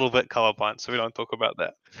 I'm a little bit colorblind, so we don't talk about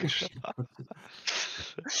that.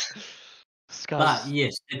 But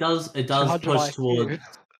yes, it does push towards.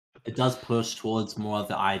 It does push towards more of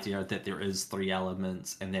the idea that there is 3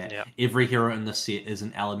 elements, and that every hero in the set is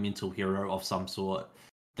an elemental hero of some sort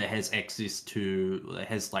that has access to. That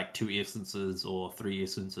has like 2 essences or 3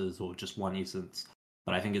 essences or just 1 essence.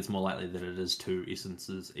 But I think it's more likely that it is 2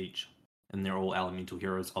 essences each, and they're all elemental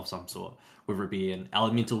heroes of some sort, whether it be an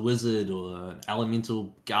elemental wizard or an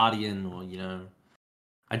elemental guardian, or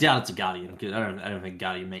I doubt it's a guardian because I don't think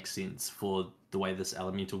guardian makes sense for the way this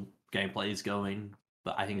elemental gameplay is going.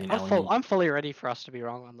 But I think I'm fully ready for us to be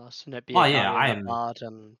wrong on this, and it be I am bard,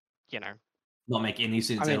 and not make any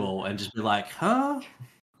sense at all, and just be like, huh?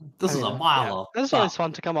 This is a miler. It's always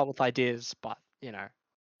fun to come up with ideas, but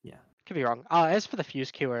could be wrong. As for the fuse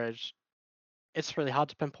keyword, it's really hard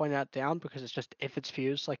to pinpoint that down because it's just if it's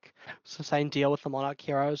fused, like it's the same deal with the Monarch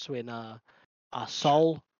heroes when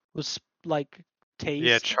Soul was like teased.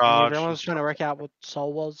 Yeah, charge. And everyone was trying to work out what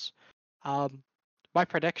Soul was. My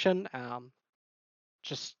prediction,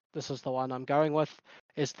 just this is the one I'm going with,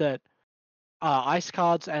 is that ice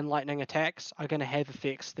cards and lightning attacks are going to have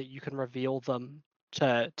effects that you can reveal them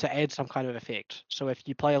to add some kind of effect. So if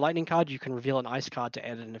you play a lightning card, you can reveal an ice card to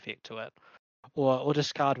add an effect to it, or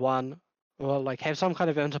discard one, or like have some kind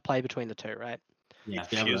of interplay between the two, right? Yeah,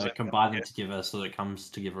 be able to combine them together so that it comes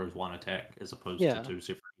together as one attack as opposed to 2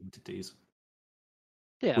 separate entities.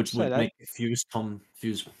 Yeah, which would make fuse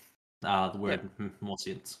the word more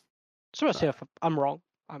sense. So let's see if I'm wrong.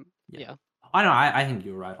 I know. I think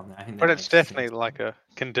you're right on that. I think, but it's definitely like a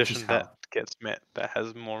condition that gets met that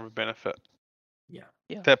has more of a benefit.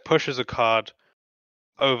 Yeah. That pushes a card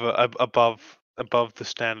above the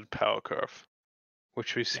standard power curve,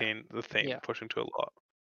 which we've seen the theme pushing to a lot.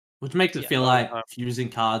 Which makes it feel like fusing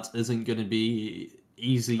cards isn't going to be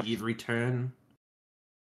easy every turn.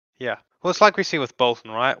 Yeah. Well, it's like we see with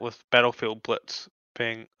Bolton, right? With Battlefield Blitz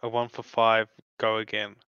being a 1 for 5 go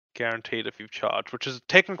again, guaranteed if you've charged, which is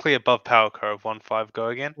technically above power curve 1/5 go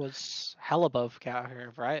again. Was hell above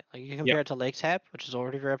Curve, right? Like you compare it to Leg Tap, which is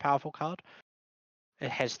already a very powerful card.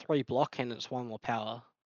 It has 3 block and it's 1 more power.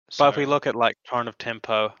 But if we look at like Torrent of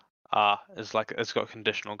Tempo, is like it's got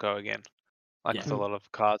conditional go again, like with a lot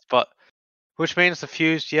of cards. But which means the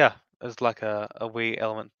fused, is like a wee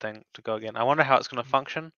element thing to go again. I wonder how it's going to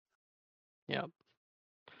function. Yeah.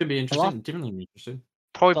 Could be interesting. Definitely interesting.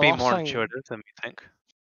 Probably be more intuitive than we think.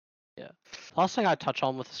 Yeah. Last thing I'd touch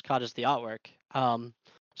on with this card is the artwork.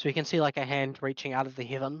 So you can see like a hand reaching out of the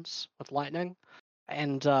heavens with lightning.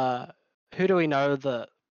 And who do we know that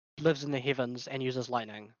lives in the heavens and uses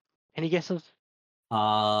lightning? Any guesses?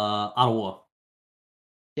 Art of War.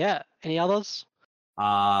 Yeah. Any others?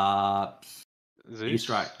 Zeus?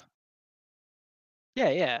 E-Strike.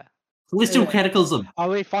 Yeah. Celestial Cataclysm. Are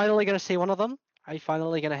we finally going to see one of them? Are you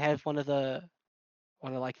finally going to have one of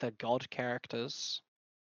like the god characters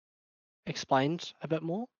explained a bit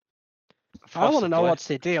more? I want to know what's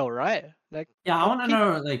their deal, right? Like, I want to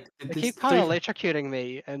know. Like, they keep kind of electrocuting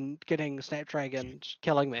me and getting Snapdragon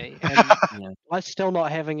killing me, and I'm still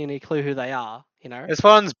not having any clue who they are. You know, this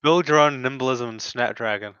one's build your own nimblism and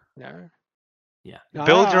Snapdragon. No.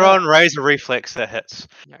 Build your own razor reflex that hits.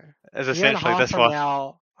 No. Is essentially this one.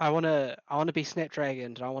 Now, I wanna be Snapdragon,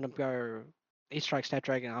 and I wanna go E-Strike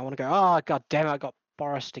Snapdragon. I wanna go. Oh god damn it! I got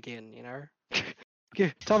Boris again. You know,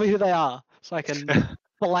 tell me who they are so I can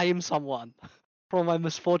blame someone for all my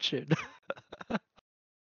misfortune.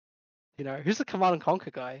 You know, who's the Command and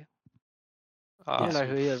Conquer guy? I don't know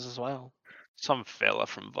who he is as well. Some fella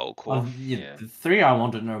from Volkor. The 3 I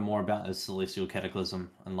want to know more about is Celestial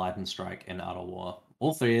Cataclysm, Enlightened Strike, and Art of War.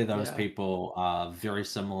 All 3 of those people are very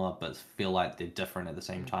similar, but feel like they're different at the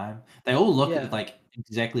same time. They all look like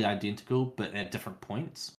exactly identical, but at different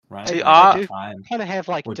points, right? They do kind of have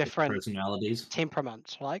like different personalities,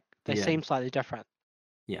 temperaments. Like they seem slightly different.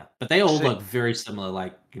 Yeah, but they all look very similar,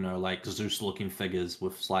 like like Zeus-looking figures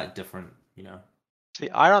with slight different, See,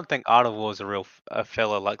 I don't think Art of War is a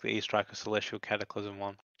fella like the E-Strike or Celestial Cataclysm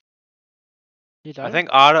one. You don't? I think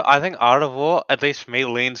Art of War, at least for me,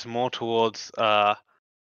 leans more towards how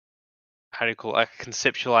do you call it, a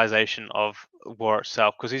conceptualization of war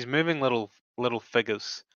itself, because he's moving little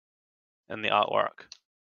figures in the artwork,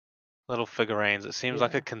 little figurines. It seems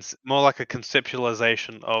like more like a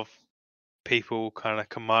conceptualization of people kind of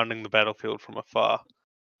commanding the battlefield from afar.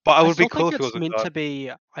 But I would be cool if it was meant to be.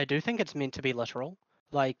 I do think it's meant to be literal,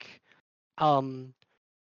 like the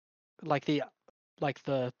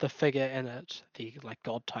figure in it, the like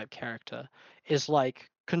god type character, is like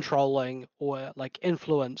controlling or like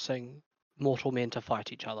influencing mortal men to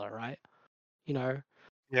fight each other, right? You know,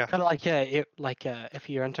 kind of like if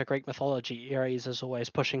you're into Greek mythology, Ares is always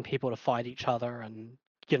pushing people to fight each other and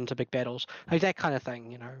get into big battles, like that kind of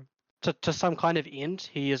thing. You know, to some kind of end,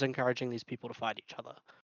 he is encouraging these people to fight each other.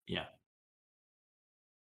 Yeah.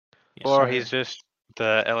 Or he's just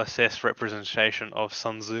the LSS representation of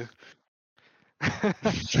Sun Tzu.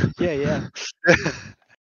 Yeah.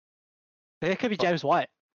 It could be James White.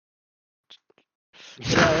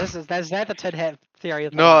 That's the tin hat theory.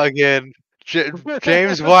 Not again.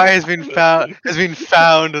 James White has been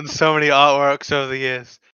found in so many artworks over the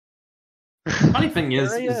years. Funny thing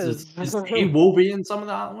is he will be in some of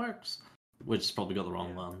the artworks, which has probably got the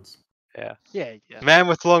wrong ones. Yeah. Man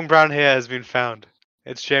with long brown hair has been found.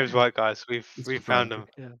 It's James White, guys. We've found him.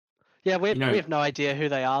 Yeah. We have no idea who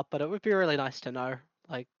they are, but it would be really nice to know,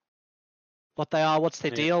 like, what they are, what's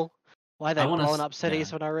their deal, why they're blowing up cities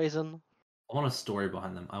for no reason. I want a story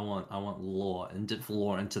behind them. I want lore, in-depth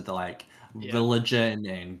lore into the like religion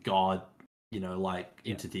and God,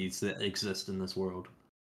 entities that exist in this world.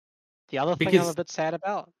 The other thing I'm a bit sad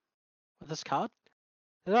about with this card,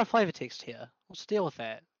 there's no flavor text here. Let's deal with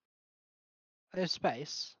that. There's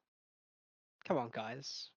space. Come on,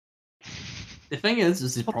 guys. The thing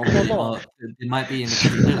is it probably it might be an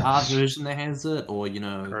extended art version that has it, or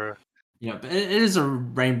but it is a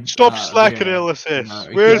rainbow. Stop slacking,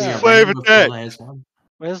 LSS. Where's the flavor text?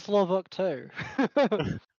 Where's the law book 2? I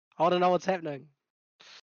want to know what's happening.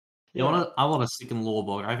 I want a second law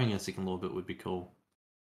book. I think a second law book would be cool.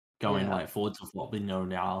 Going like forwards with what we know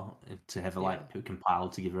now to have it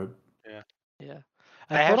compiled together. Yeah.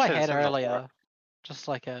 I thought I had earlier, just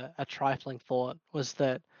like a trifling thought, was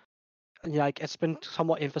that like it's been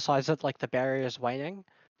somewhat emphasized that like the barrier is waning,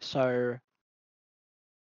 so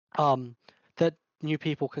that new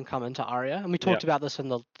people can come into Aria, and we talked about this in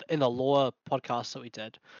the lore podcast that we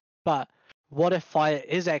did. But what if fire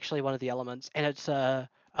is actually one of the elements, and it's a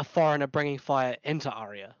foreigner bringing fire into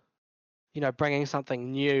Aria? bringing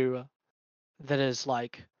something new that is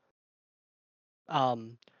like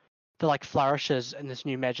that like flourishes in this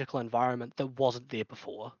new magical environment that wasn't there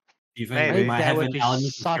before. Do you think Maybe. we I think might that have would an be element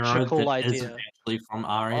of such a hero cool that isn't idea. actually from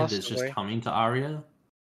Aria that's just Possibly. coming to Aria?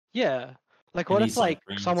 Yeah. Like And what if he's like like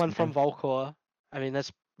bringing someone from something? Volcor, I mean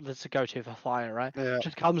that's a go-to for fire, right? Yeah.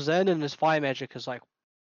 Just comes in and his fire magic is like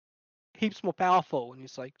heaps more powerful, and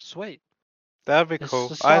he's like, sweet. That'd be Let's cool.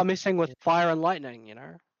 just start messing with fire and lightning,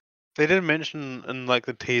 They did mention in like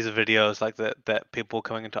the teaser videos like that people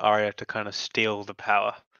coming into Aria to kind of steal the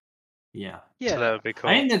power. Yeah. So that Yeah. would be cool.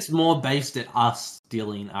 I think that's more based at us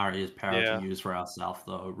stealing Aria's power Yeah. to use for ourselves,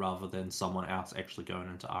 though, rather than someone else actually going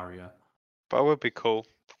into Aria. But it would be cool.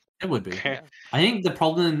 It would be. Okay. Yeah. I think the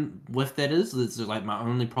problem with that is like my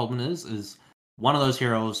only problem is one of those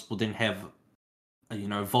heroes will then have,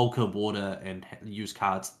 Volca water and use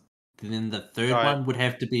cards. Then the third Right. one would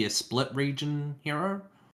have to be a split region hero.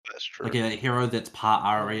 That's true. Like a hero that's part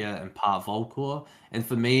Aria and part Volcor. And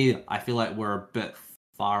for me, I feel like we're a bit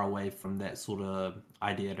far away from that sort of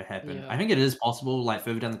idea to happen. Yeah. I think it is possible, like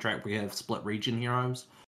further down the track, we have split region heroes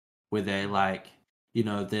where they like,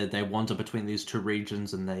 they wander between these two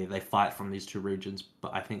regions and they fight from these two regions.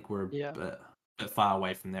 But I think we're Yeah. a bit far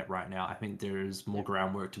away from that right now. I think there is more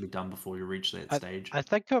groundwork to be done before you reach that stage. I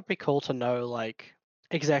think it would be cool to know like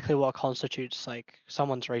exactly what constitutes like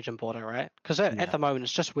someone's region border, right? Because at the moment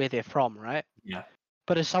it's just where they're from, right? Yeah.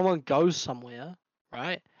 But if someone goes somewhere,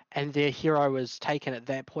 right, and their hero is taken at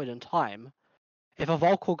that point in time, if a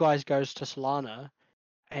Volcor guy goes to Solana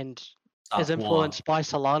and is influenced by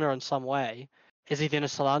Solana in some way, is he then a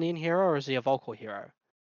Solanian hero or is he a Volcor hero?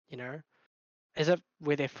 Is it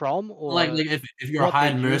where they're from or Like if you're a what they're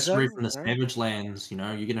hired mercenary using? from the Savage Lands,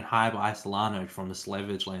 you're getting hired by Solana from the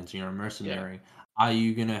Savage Lands, you're a mercenary. Are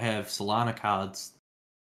you gonna have Solana cards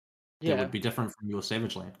that would be different from your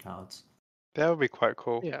Savage Land cards? That would be quite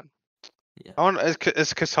cool. Yeah.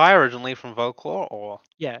 Is Kasai originally from Volcor or?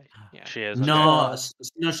 Yeah. She is. No, Okay.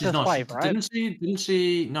 no, she's not. Slave, right?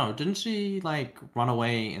 Didn't she like run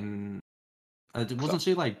away and wasn't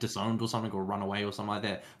she like disowned or something or run away or something like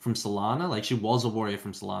that from Solana? Like she was a warrior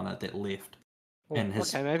from Solana that left. Well, And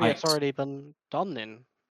his okay, maybe it's already been done then.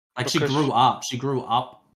 Like she grew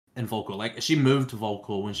up in Volcor. Like she moved to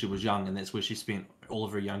Volcor when she was young, and that's where she spent all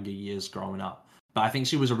of her younger years growing up. But I think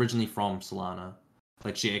she was originally from Solana.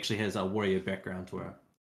 Like she actually has a warrior background to her.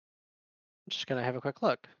 I'm just gonna have a quick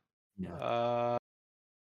look. Yeah.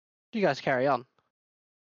 You guys carry on.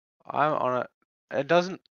 I'm on it. It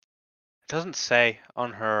doesn't say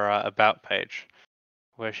on her about page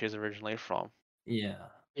where she's originally from. Yeah.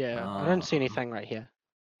 Yeah, I don't see anything right here.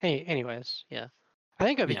 Hey, anyways, yeah. I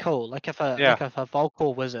think it'd be Yeah. cool. Like if a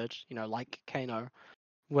Volcor wizard, like Kano,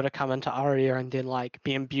 were to come into Aria and then like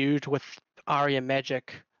be imbued with Aria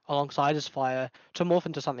magic alongside his fire to morph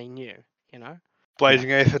into something new,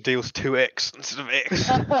 Blazing Aether deals 2x instead of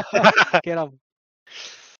X. Get him.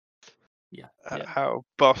 Yeah. How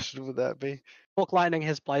busted would that be? Fork Lightning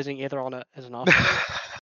has Blazing Aether on it as an option.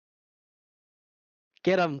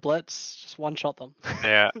 Get him, Blitz. Just one shot them.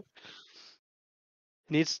 Yeah.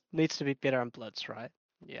 Needs to be better in Blitz, right?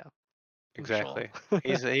 Yeah. Exactly. Sure.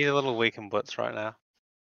 He's a little weak in Blitz right now.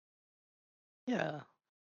 Yeah.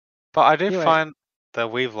 But I do find the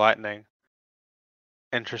Weave Lightning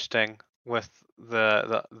interesting with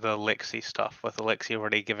the Lexi stuff, with Lexi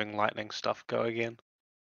already giving lightning stuff go again.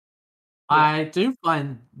 I do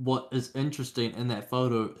find what is interesting in that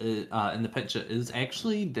photo, in the picture, is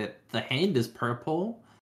actually that the hand is purple,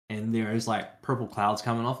 and there is like purple clouds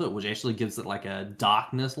coming off it, which actually gives it like a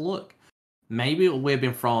darkness look. Maybe we've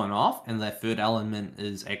been thrown off, and the third element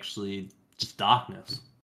is actually just darkness.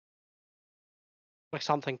 Like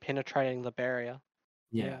something penetrating the barrier.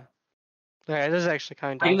 Yeah. Yeah, it is actually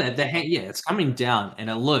kind of dark. It's coming down, and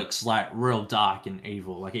it looks like real dark and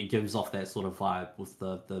evil. Like it gives off that sort of vibe with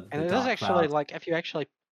the and it dark is actually clouds. like if you actually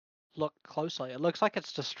look closely, it looks like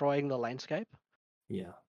it's destroying the landscape.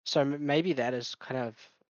 Yeah. So maybe that is kind of,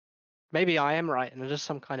 maybe I am right, and it is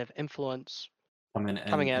some kind of influence coming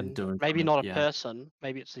in. And doing maybe something, not a person.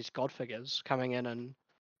 Maybe it's these god figures coming in and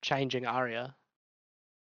changing Aria.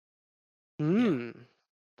 Things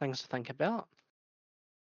to think about.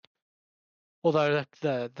 Although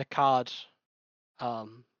the card,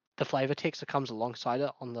 the flavor text that comes alongside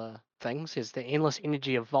it on the thing says the endless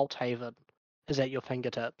energy of Vault Haven is at your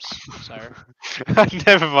fingertips. So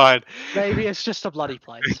never mind. Maybe it's just a bloody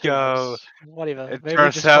place. Go. Whatever. It maybe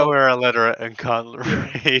turns out we're illiterate and can't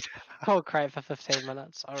read. Oh crap! For 15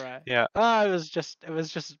 minutes. All right. Yeah. Oh, it was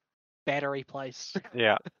just battery place.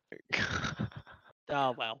 Yeah.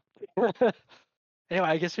 Oh well. Anyway,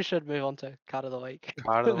 I guess we should move on to card of the week.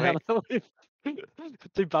 Card of the Now week. that we've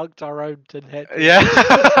debunked our own tin hat. Yeah.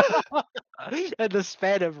 In the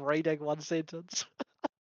span of reading one sentence.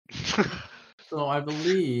 So I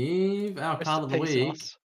believe our Rest card in of the peace, week.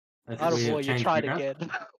 Ross. I think Oh we boy, have you changed tried backgrounds. again.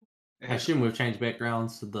 I assume we've changed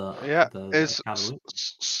backgrounds to the It's card of the week.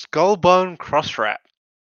 Skullbone Cross Wrap.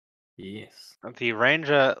 Yes. The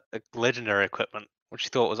Ranger legendary equipment, which you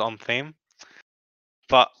thought was on theme.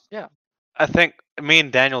 But yeah, I think me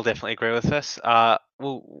and Daniel definitely agree with this.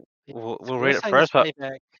 We'll read it first, but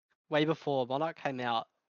way before Monarch came out,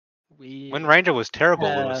 when Ranger was terrible,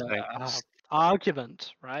 we were saying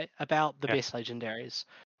argument, right, about the Yeah. best legendaries.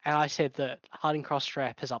 And I said that Harding Cross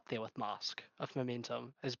Strap is up there with Mask of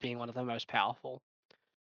Momentum as being one of the most powerful.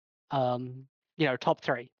 Top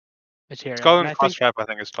 3 material. Skullbone Cross Wrap, I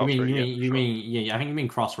think, is top 3. You mean, I think you mean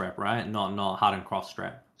cross wrap, right? Not hard and cross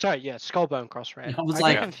strap. Sorry, yeah, Skullbone Cross Wrap. I was I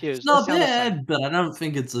like, get confused. it's not bad, but I don't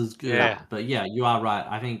think it's as good. Yeah. But yeah, you are right.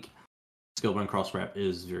 I think Skullbone cross wrap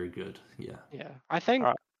is very good. Yeah. Yeah, I think.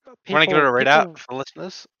 Right. Want to give it a read out for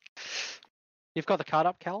listeners? You've got the card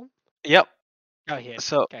up, Callum? Yep. Go ahead.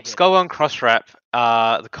 So, Skullbone Cross Wrap.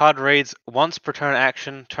 The card reads: once per turn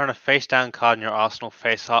action, turn a face down card in your arsenal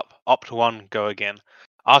face up. Opt 1, go again.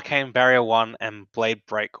 Arcane Barrier 1 and Blade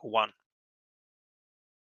Break 1.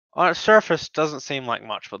 On its surface, doesn't seem like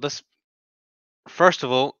much, but this, first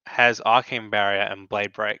of all, has Arcane Barrier and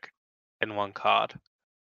Blade Break in one card.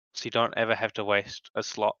 So you don't ever have to waste a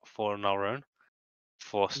slot for Null Rune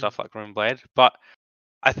for stuff like Rune Blade. But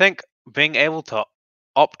I think being able to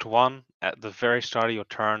opt 1 at the very start of your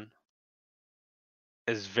turn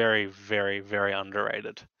is very, very, very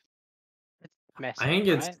underrated. Massive, I think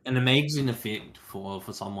it's right? an amazing effect for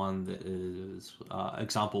someone that is,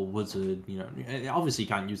 example, wizard. Obviously you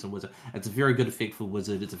can't use a wizard. It's a very good effect for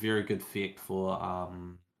wizard. It's a very good effect for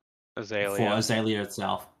Azalea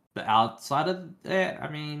itself. But outside of that, I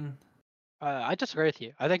mean, I disagree with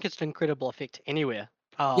you. I think it's an incredible effect anywhere.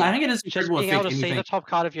 yeah, I think it is an incredible just being effect. able to see the top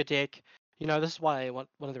card of your deck. This is why one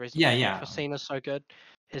of the reasons I think Facine is so good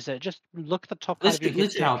is that just look at the top card of your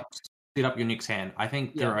deck. Help set up your next hand. I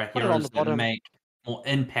think there are heroes that make more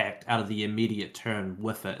impact out of the immediate turn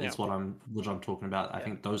with it. Is what I'm talking about. I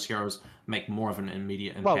think those heroes make more of an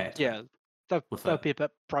immediate impact. Well, yeah, they'll be a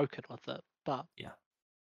bit broken with it, but yeah,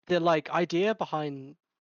 the idea behind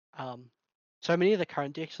so many of the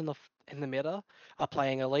current decks in the meta are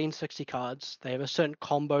playing a lean 60 cards. They have a certain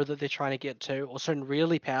combo that they're trying to get to, or certain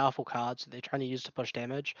really powerful cards that they're trying to use to push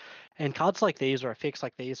damage. And cards like these, or effects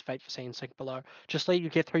like these, Fate, Facine, Sink Below, just let you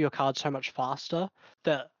get through your cards so much faster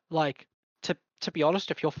that, to be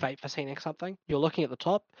honest, if you're Fate Facining something, you're looking at the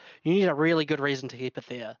top, you need a really good reason to keep it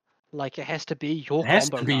there. It has to be your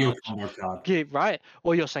combo card. Yeah, right.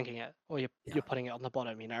 Or you're sinking it, or you're putting it on the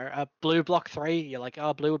bottom. A blue block 3. You're like,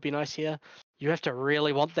 oh, blue would be nice here. You have to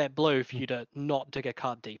really want that blue for you to not dig a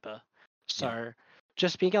card deeper. So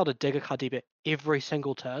just being able to dig a card deeper every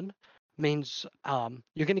single turn means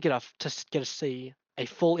you're going to get to see a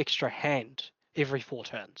full extra hand every 4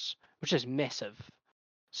 turns, which is massive.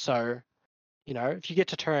 So, if you get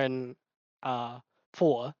to turn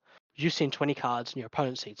 4, you send 20 cards and your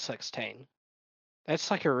opponent sees 16. That's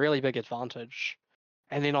a really big advantage.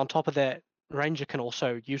 And then on top of that, Ranger can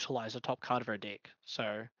also utilize a top card of her deck.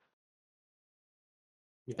 So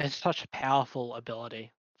it's such a powerful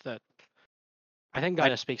ability that I think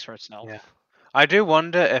kind of speaks for itself. Yeah. I do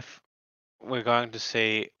wonder if we're going to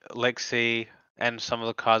see Lexi and some of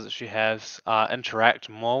the cards that she has interact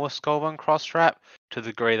more with Skullbone Crosswrap to the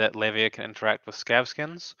degree that Levia can interact with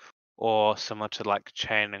Scavskins, or similar to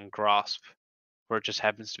Chain and Grasp, where it just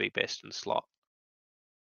happens to be best in slot.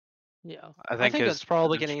 Yeah, I think it's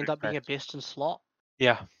probably going to end up being a best in slot.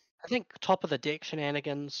 Yeah. I think top of the deck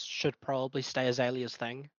shenanigans should probably stay Azalea's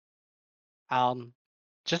thing.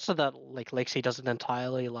 Just so that Lexi doesn't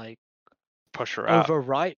entirely push her out,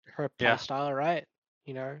 overwrite her playstyle, right?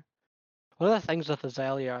 One of the things with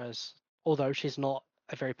Azalea is, although she's not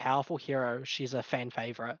a very powerful hero, she's a fan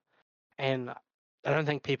favorite, and I don't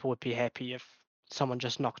think people would be happy if someone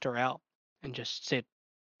just knocked her out and just said,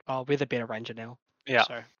 "Oh, we're the better Ranger now." Yeah.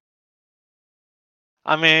 So.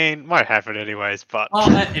 I mean, might happen anyways, but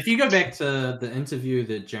if you go back to the interview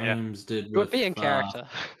that James did with character.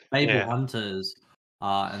 Fable Hunters,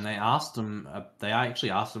 and they actually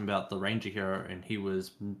asked him about the Ranger hero, and he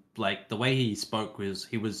was the way he spoke was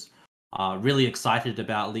he was really excited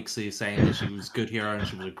about Lexi, saying that she was a good hero and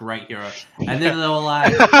she was a great hero. And then they were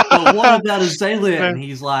like, "But what about Azalea?" And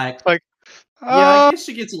he's like, "Yeah, I guess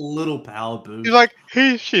she gets a little power boost." He's like,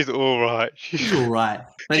 she's all right. She's all right.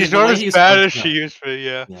 But she's not as bad as she used to be.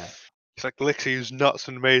 Yeah. It's like Lixie is nuts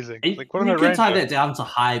and amazing. And Like, what you about could tie Ranger? that down to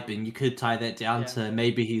hype, and you could tie that down Yeah. to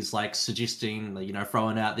maybe he's like suggesting,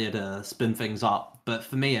 throwing out there to spin things up. But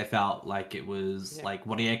for me, it felt like it was like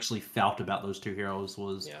what he actually felt about those two heroes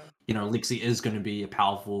was, Lexi is going to be a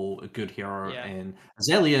powerful, a good hero, and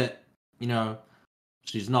Azalea,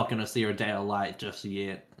 she's not going to see her day of light just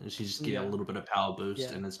yet. She's just getting a little bit of power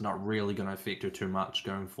boost, and it's not really going to affect her too much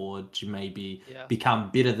going forward. She may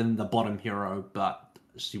become better than the bottom hero, but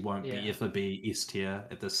she won't ever be S tier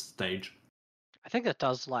at this stage. I think that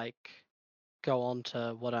does go on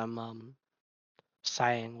to what I'm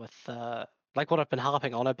saying with what I've been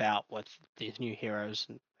harping on about with these new heroes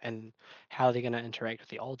and how they're going to interact with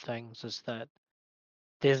the old things is that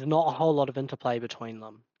there's not a whole lot of interplay between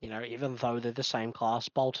them. Even though they're the same class,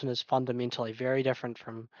 Bolton is fundamentally very different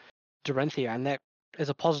from Dorinthia, and that is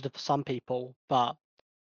a positive for some people, but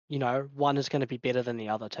one is going to be better than the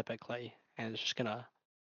other typically, and it's just going to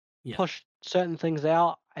push certain things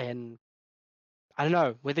out. And I don't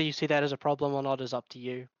know whether you see that as a problem or not is up to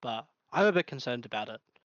you, but I'm a bit concerned about it.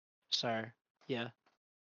 So yeah,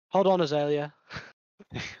 hold on, Azalea.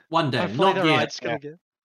 One day, hopefully not the yet. ride's gonna get.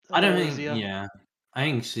 I don't think. Easier. Yeah, I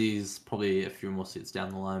think she's probably a few more sets down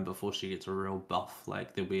the line before she gets a real buff.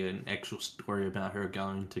 Like there'll be an actual story about her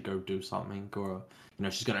going to go do something, or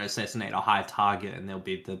she's going to assassinate a high target, and there'll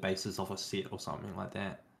be the basis of a set or something like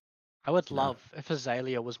that. I would love if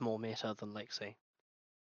Azalea was more meta than Lexi.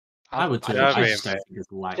 I would too. I just don't think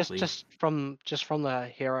it's likely. Just from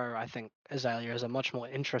the hero, I think Azalea is a much more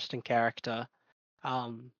interesting character,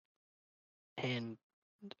 and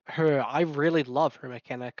I really love her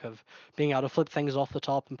mechanic of being able to flip things off the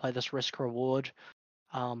top and play this risk reward.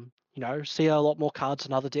 See a lot more cards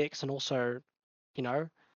in other decks, and also,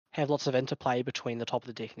 have lots of interplay between the top of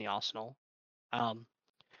the deck and the arsenal.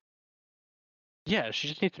 She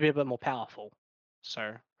just needs to be a bit more powerful.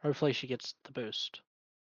 So hopefully she gets the boost.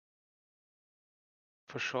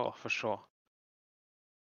 For sure.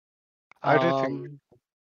 I do think.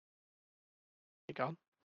 You go.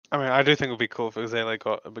 I mean, I do think it would be cool if Azalea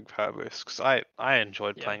got a big power boost, because I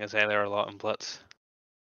enjoyed playing Azalea a lot in Blitz.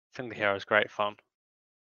 I think the hero is great fun.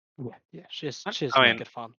 Yeah, she's really good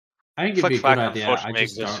fun. I think it'd be a good idea. I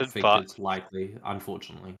just don't think it's likely,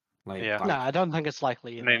 unfortunately. No, I don't think it's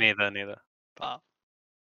likely either. Neither. But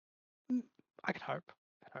I can hope.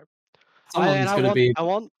 Someone's going to be. I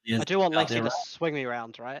do want Lexi to swing me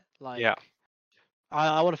around, right?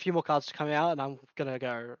 I want a few more cards to come out, and I'm gonna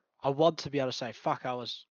go. I want to be able to say, "Fuck, I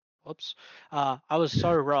was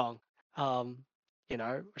so wrong."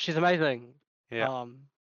 She's amazing. Yeah.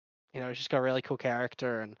 She's got a really cool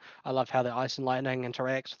character, and I love how the Ice and Lightning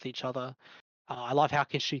interacts with each other. I love how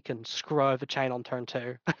she can screw over Chain on turn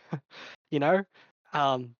 2.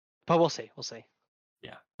 But we'll see.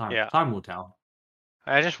 Yeah. Time will tell.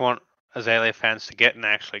 I just want Azalea fans to get an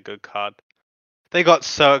actually good card. They got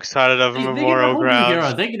so excited over Memorial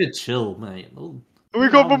Grounds. They're gonna chill, mate. We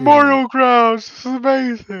got Memorial Grounds. This is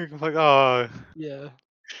amazing. I'm like, oh.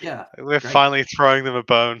 Yeah. We're finally throwing them a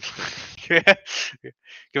bone. Give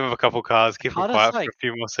them a couple cards. Keep them quiet for a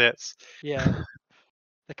few more sets. Yeah.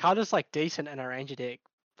 The card is decent in a Ranger deck,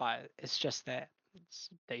 but it's just that it's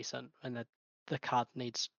decent, and the card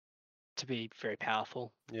needs to be very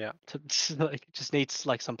powerful. Yeah. It just needs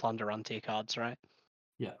some plunder run tier cards, right?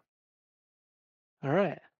 Yeah. All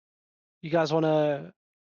right. You guys want to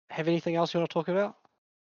have anything else you want to talk about?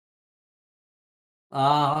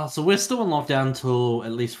 So we're still in lockdown till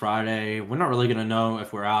at least Friday. We're not really gonna know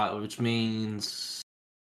if we're out, which means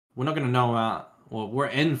we're not gonna know we're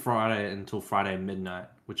in Friday until Friday midnight,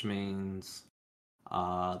 which means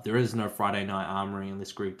there is no Friday night armory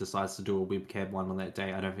unless Greg decides to do a webcam one on that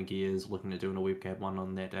day. I don't think he is looking at doing a webcam one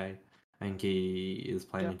on that day. I think he is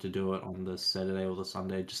planning to do it on the Saturday or the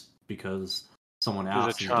Sunday, just because someone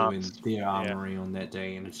else is doing their armory on that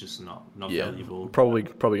day, and it's just not valuable. Probably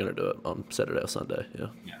going to do it on Saturday or Sunday. Yeah.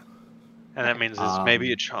 And that means there's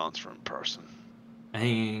maybe a chance for in person. I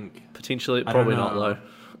think potentially, probably not though.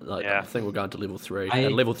 I think we're going to level 3.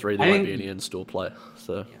 At level 3, there won't be any in-store play.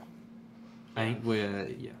 So. I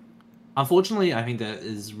think unfortunately, I think that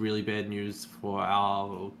is really bad news for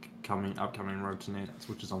our upcoming road to Nats,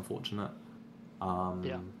 which is unfortunate.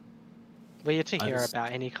 We're yet to hear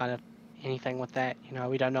about anything with that.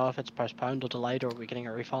 We don't know if it's postponed or delayed, or we're getting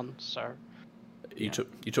a refund. So. You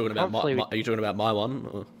talking about are you talking about my one?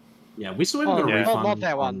 Or? Yeah, we still haven't got a refund. Not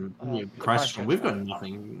that one. We've got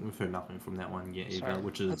nothing. We've heard nothing from that one yet either,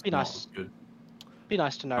 which is not good. Be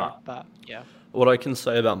nice to know, but yeah. What I can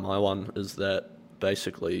say about my one is that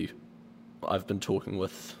basically, I've been talking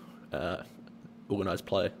with organised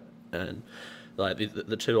play, and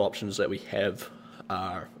the two options that we have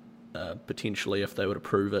are potentially, if they would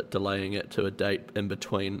approve it, delaying it to a date in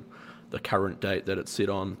between the current date that it's set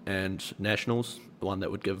on and Nationals, one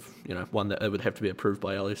that would give, one that it would have to be approved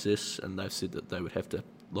by LSS, and they've said that they would have to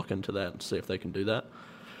look into that and see if they can do that.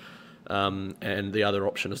 And the other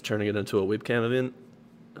option is turning it into a webcam event.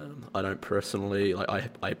 I don't personally I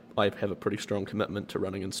have a pretty strong commitment to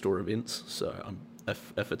running in-store events, so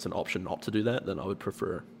if it's an option not to do that, then I would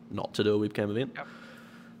prefer not to do a webcam event.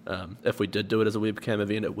 Yep. If we did do it as a webcam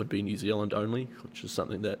event, it would be New Zealand only, which is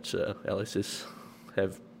something that LSS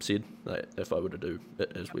have said. If I were to do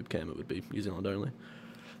it as webcam, it would be New Zealand only.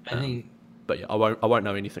 But yeah, I won't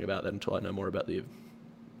know anything about that until I know more about the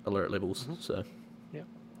alert levels. Mm-hmm. So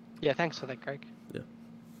yeah, thanks for that, Greg.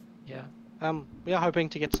 Yeah. We are hoping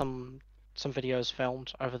to get some videos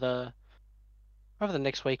filmed over the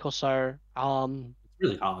next week or so. It's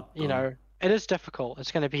really hard. It is difficult.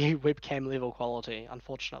 It's going to be webcam level quality,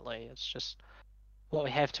 unfortunately. It's just what we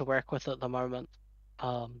have to work with at the moment.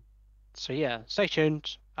 So yeah, stay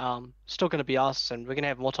tuned. Still going to be us, and we're going to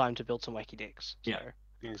have more time to build some wacky decks. So. Yeah,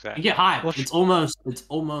 exactly. You get hyped. It's almost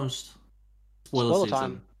spoiler season.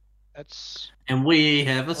 Time. And we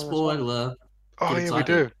have a spoiler. Oh yeah, we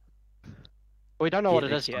do. We don't know what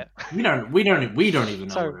it is yet. We don't even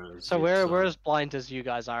know what it is. So we're as blind as you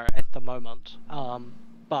guys are at the moment.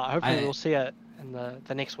 But hopefully we'll see it in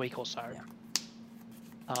the next week or so. Yeah.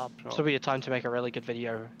 So it'll be a time to make a really good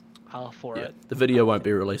video for it. The video won't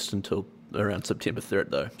be released until around September 3rd,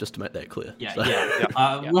 though, just to make that clear.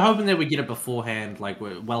 We're hoping that we get it beforehand,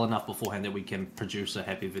 we're well enough beforehand that we can produce a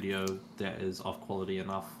happy video that is of quality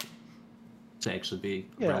enough to actually be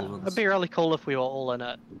relevant. It'd be really cool if we were all in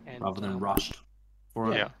it. Rather than rushed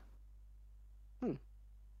for it.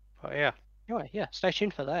 But yeah. Anyway, stay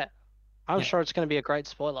tuned for that. I'm sure it's going to be a great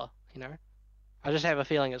spoiler, I just have a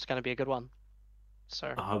feeling it's going to be a good one.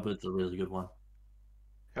 So I hope it's a really good one.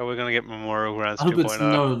 Yeah, we're going to get Memorial Grounds 2.0. I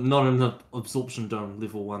hope it's not in the Absorption Dome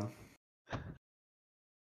level 1.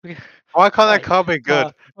 Why can't that card be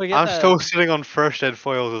good? I'm still sitting on first ed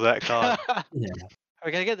foils of that card.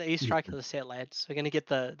 We're going to get the E-Strike of the set, lads. We're going to get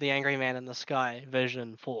the Angry Man in the Sky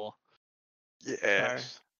version 4. Yes.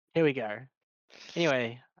 So, here we go.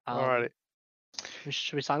 Anyway. Alrighty.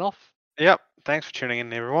 Should we sign off? Yep. Thanks for tuning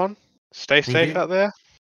in, everyone. Stay safe out there.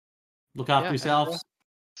 Look after yourselves.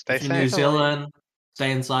 Stay safe. In New Zealand,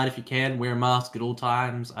 stay inside if you can. Wear a mask at all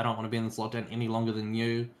times. I don't want to be in this lockdown any longer than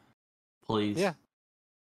you. Please. Yeah.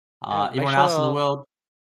 Everyone else in the world,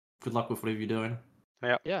 good luck with whatever you're doing.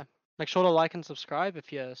 Yeah. Make sure to like and subscribe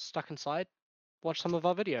if you're stuck inside. Watch some of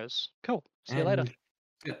our videos. Cool. See you later.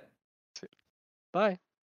 Yeah. Bye.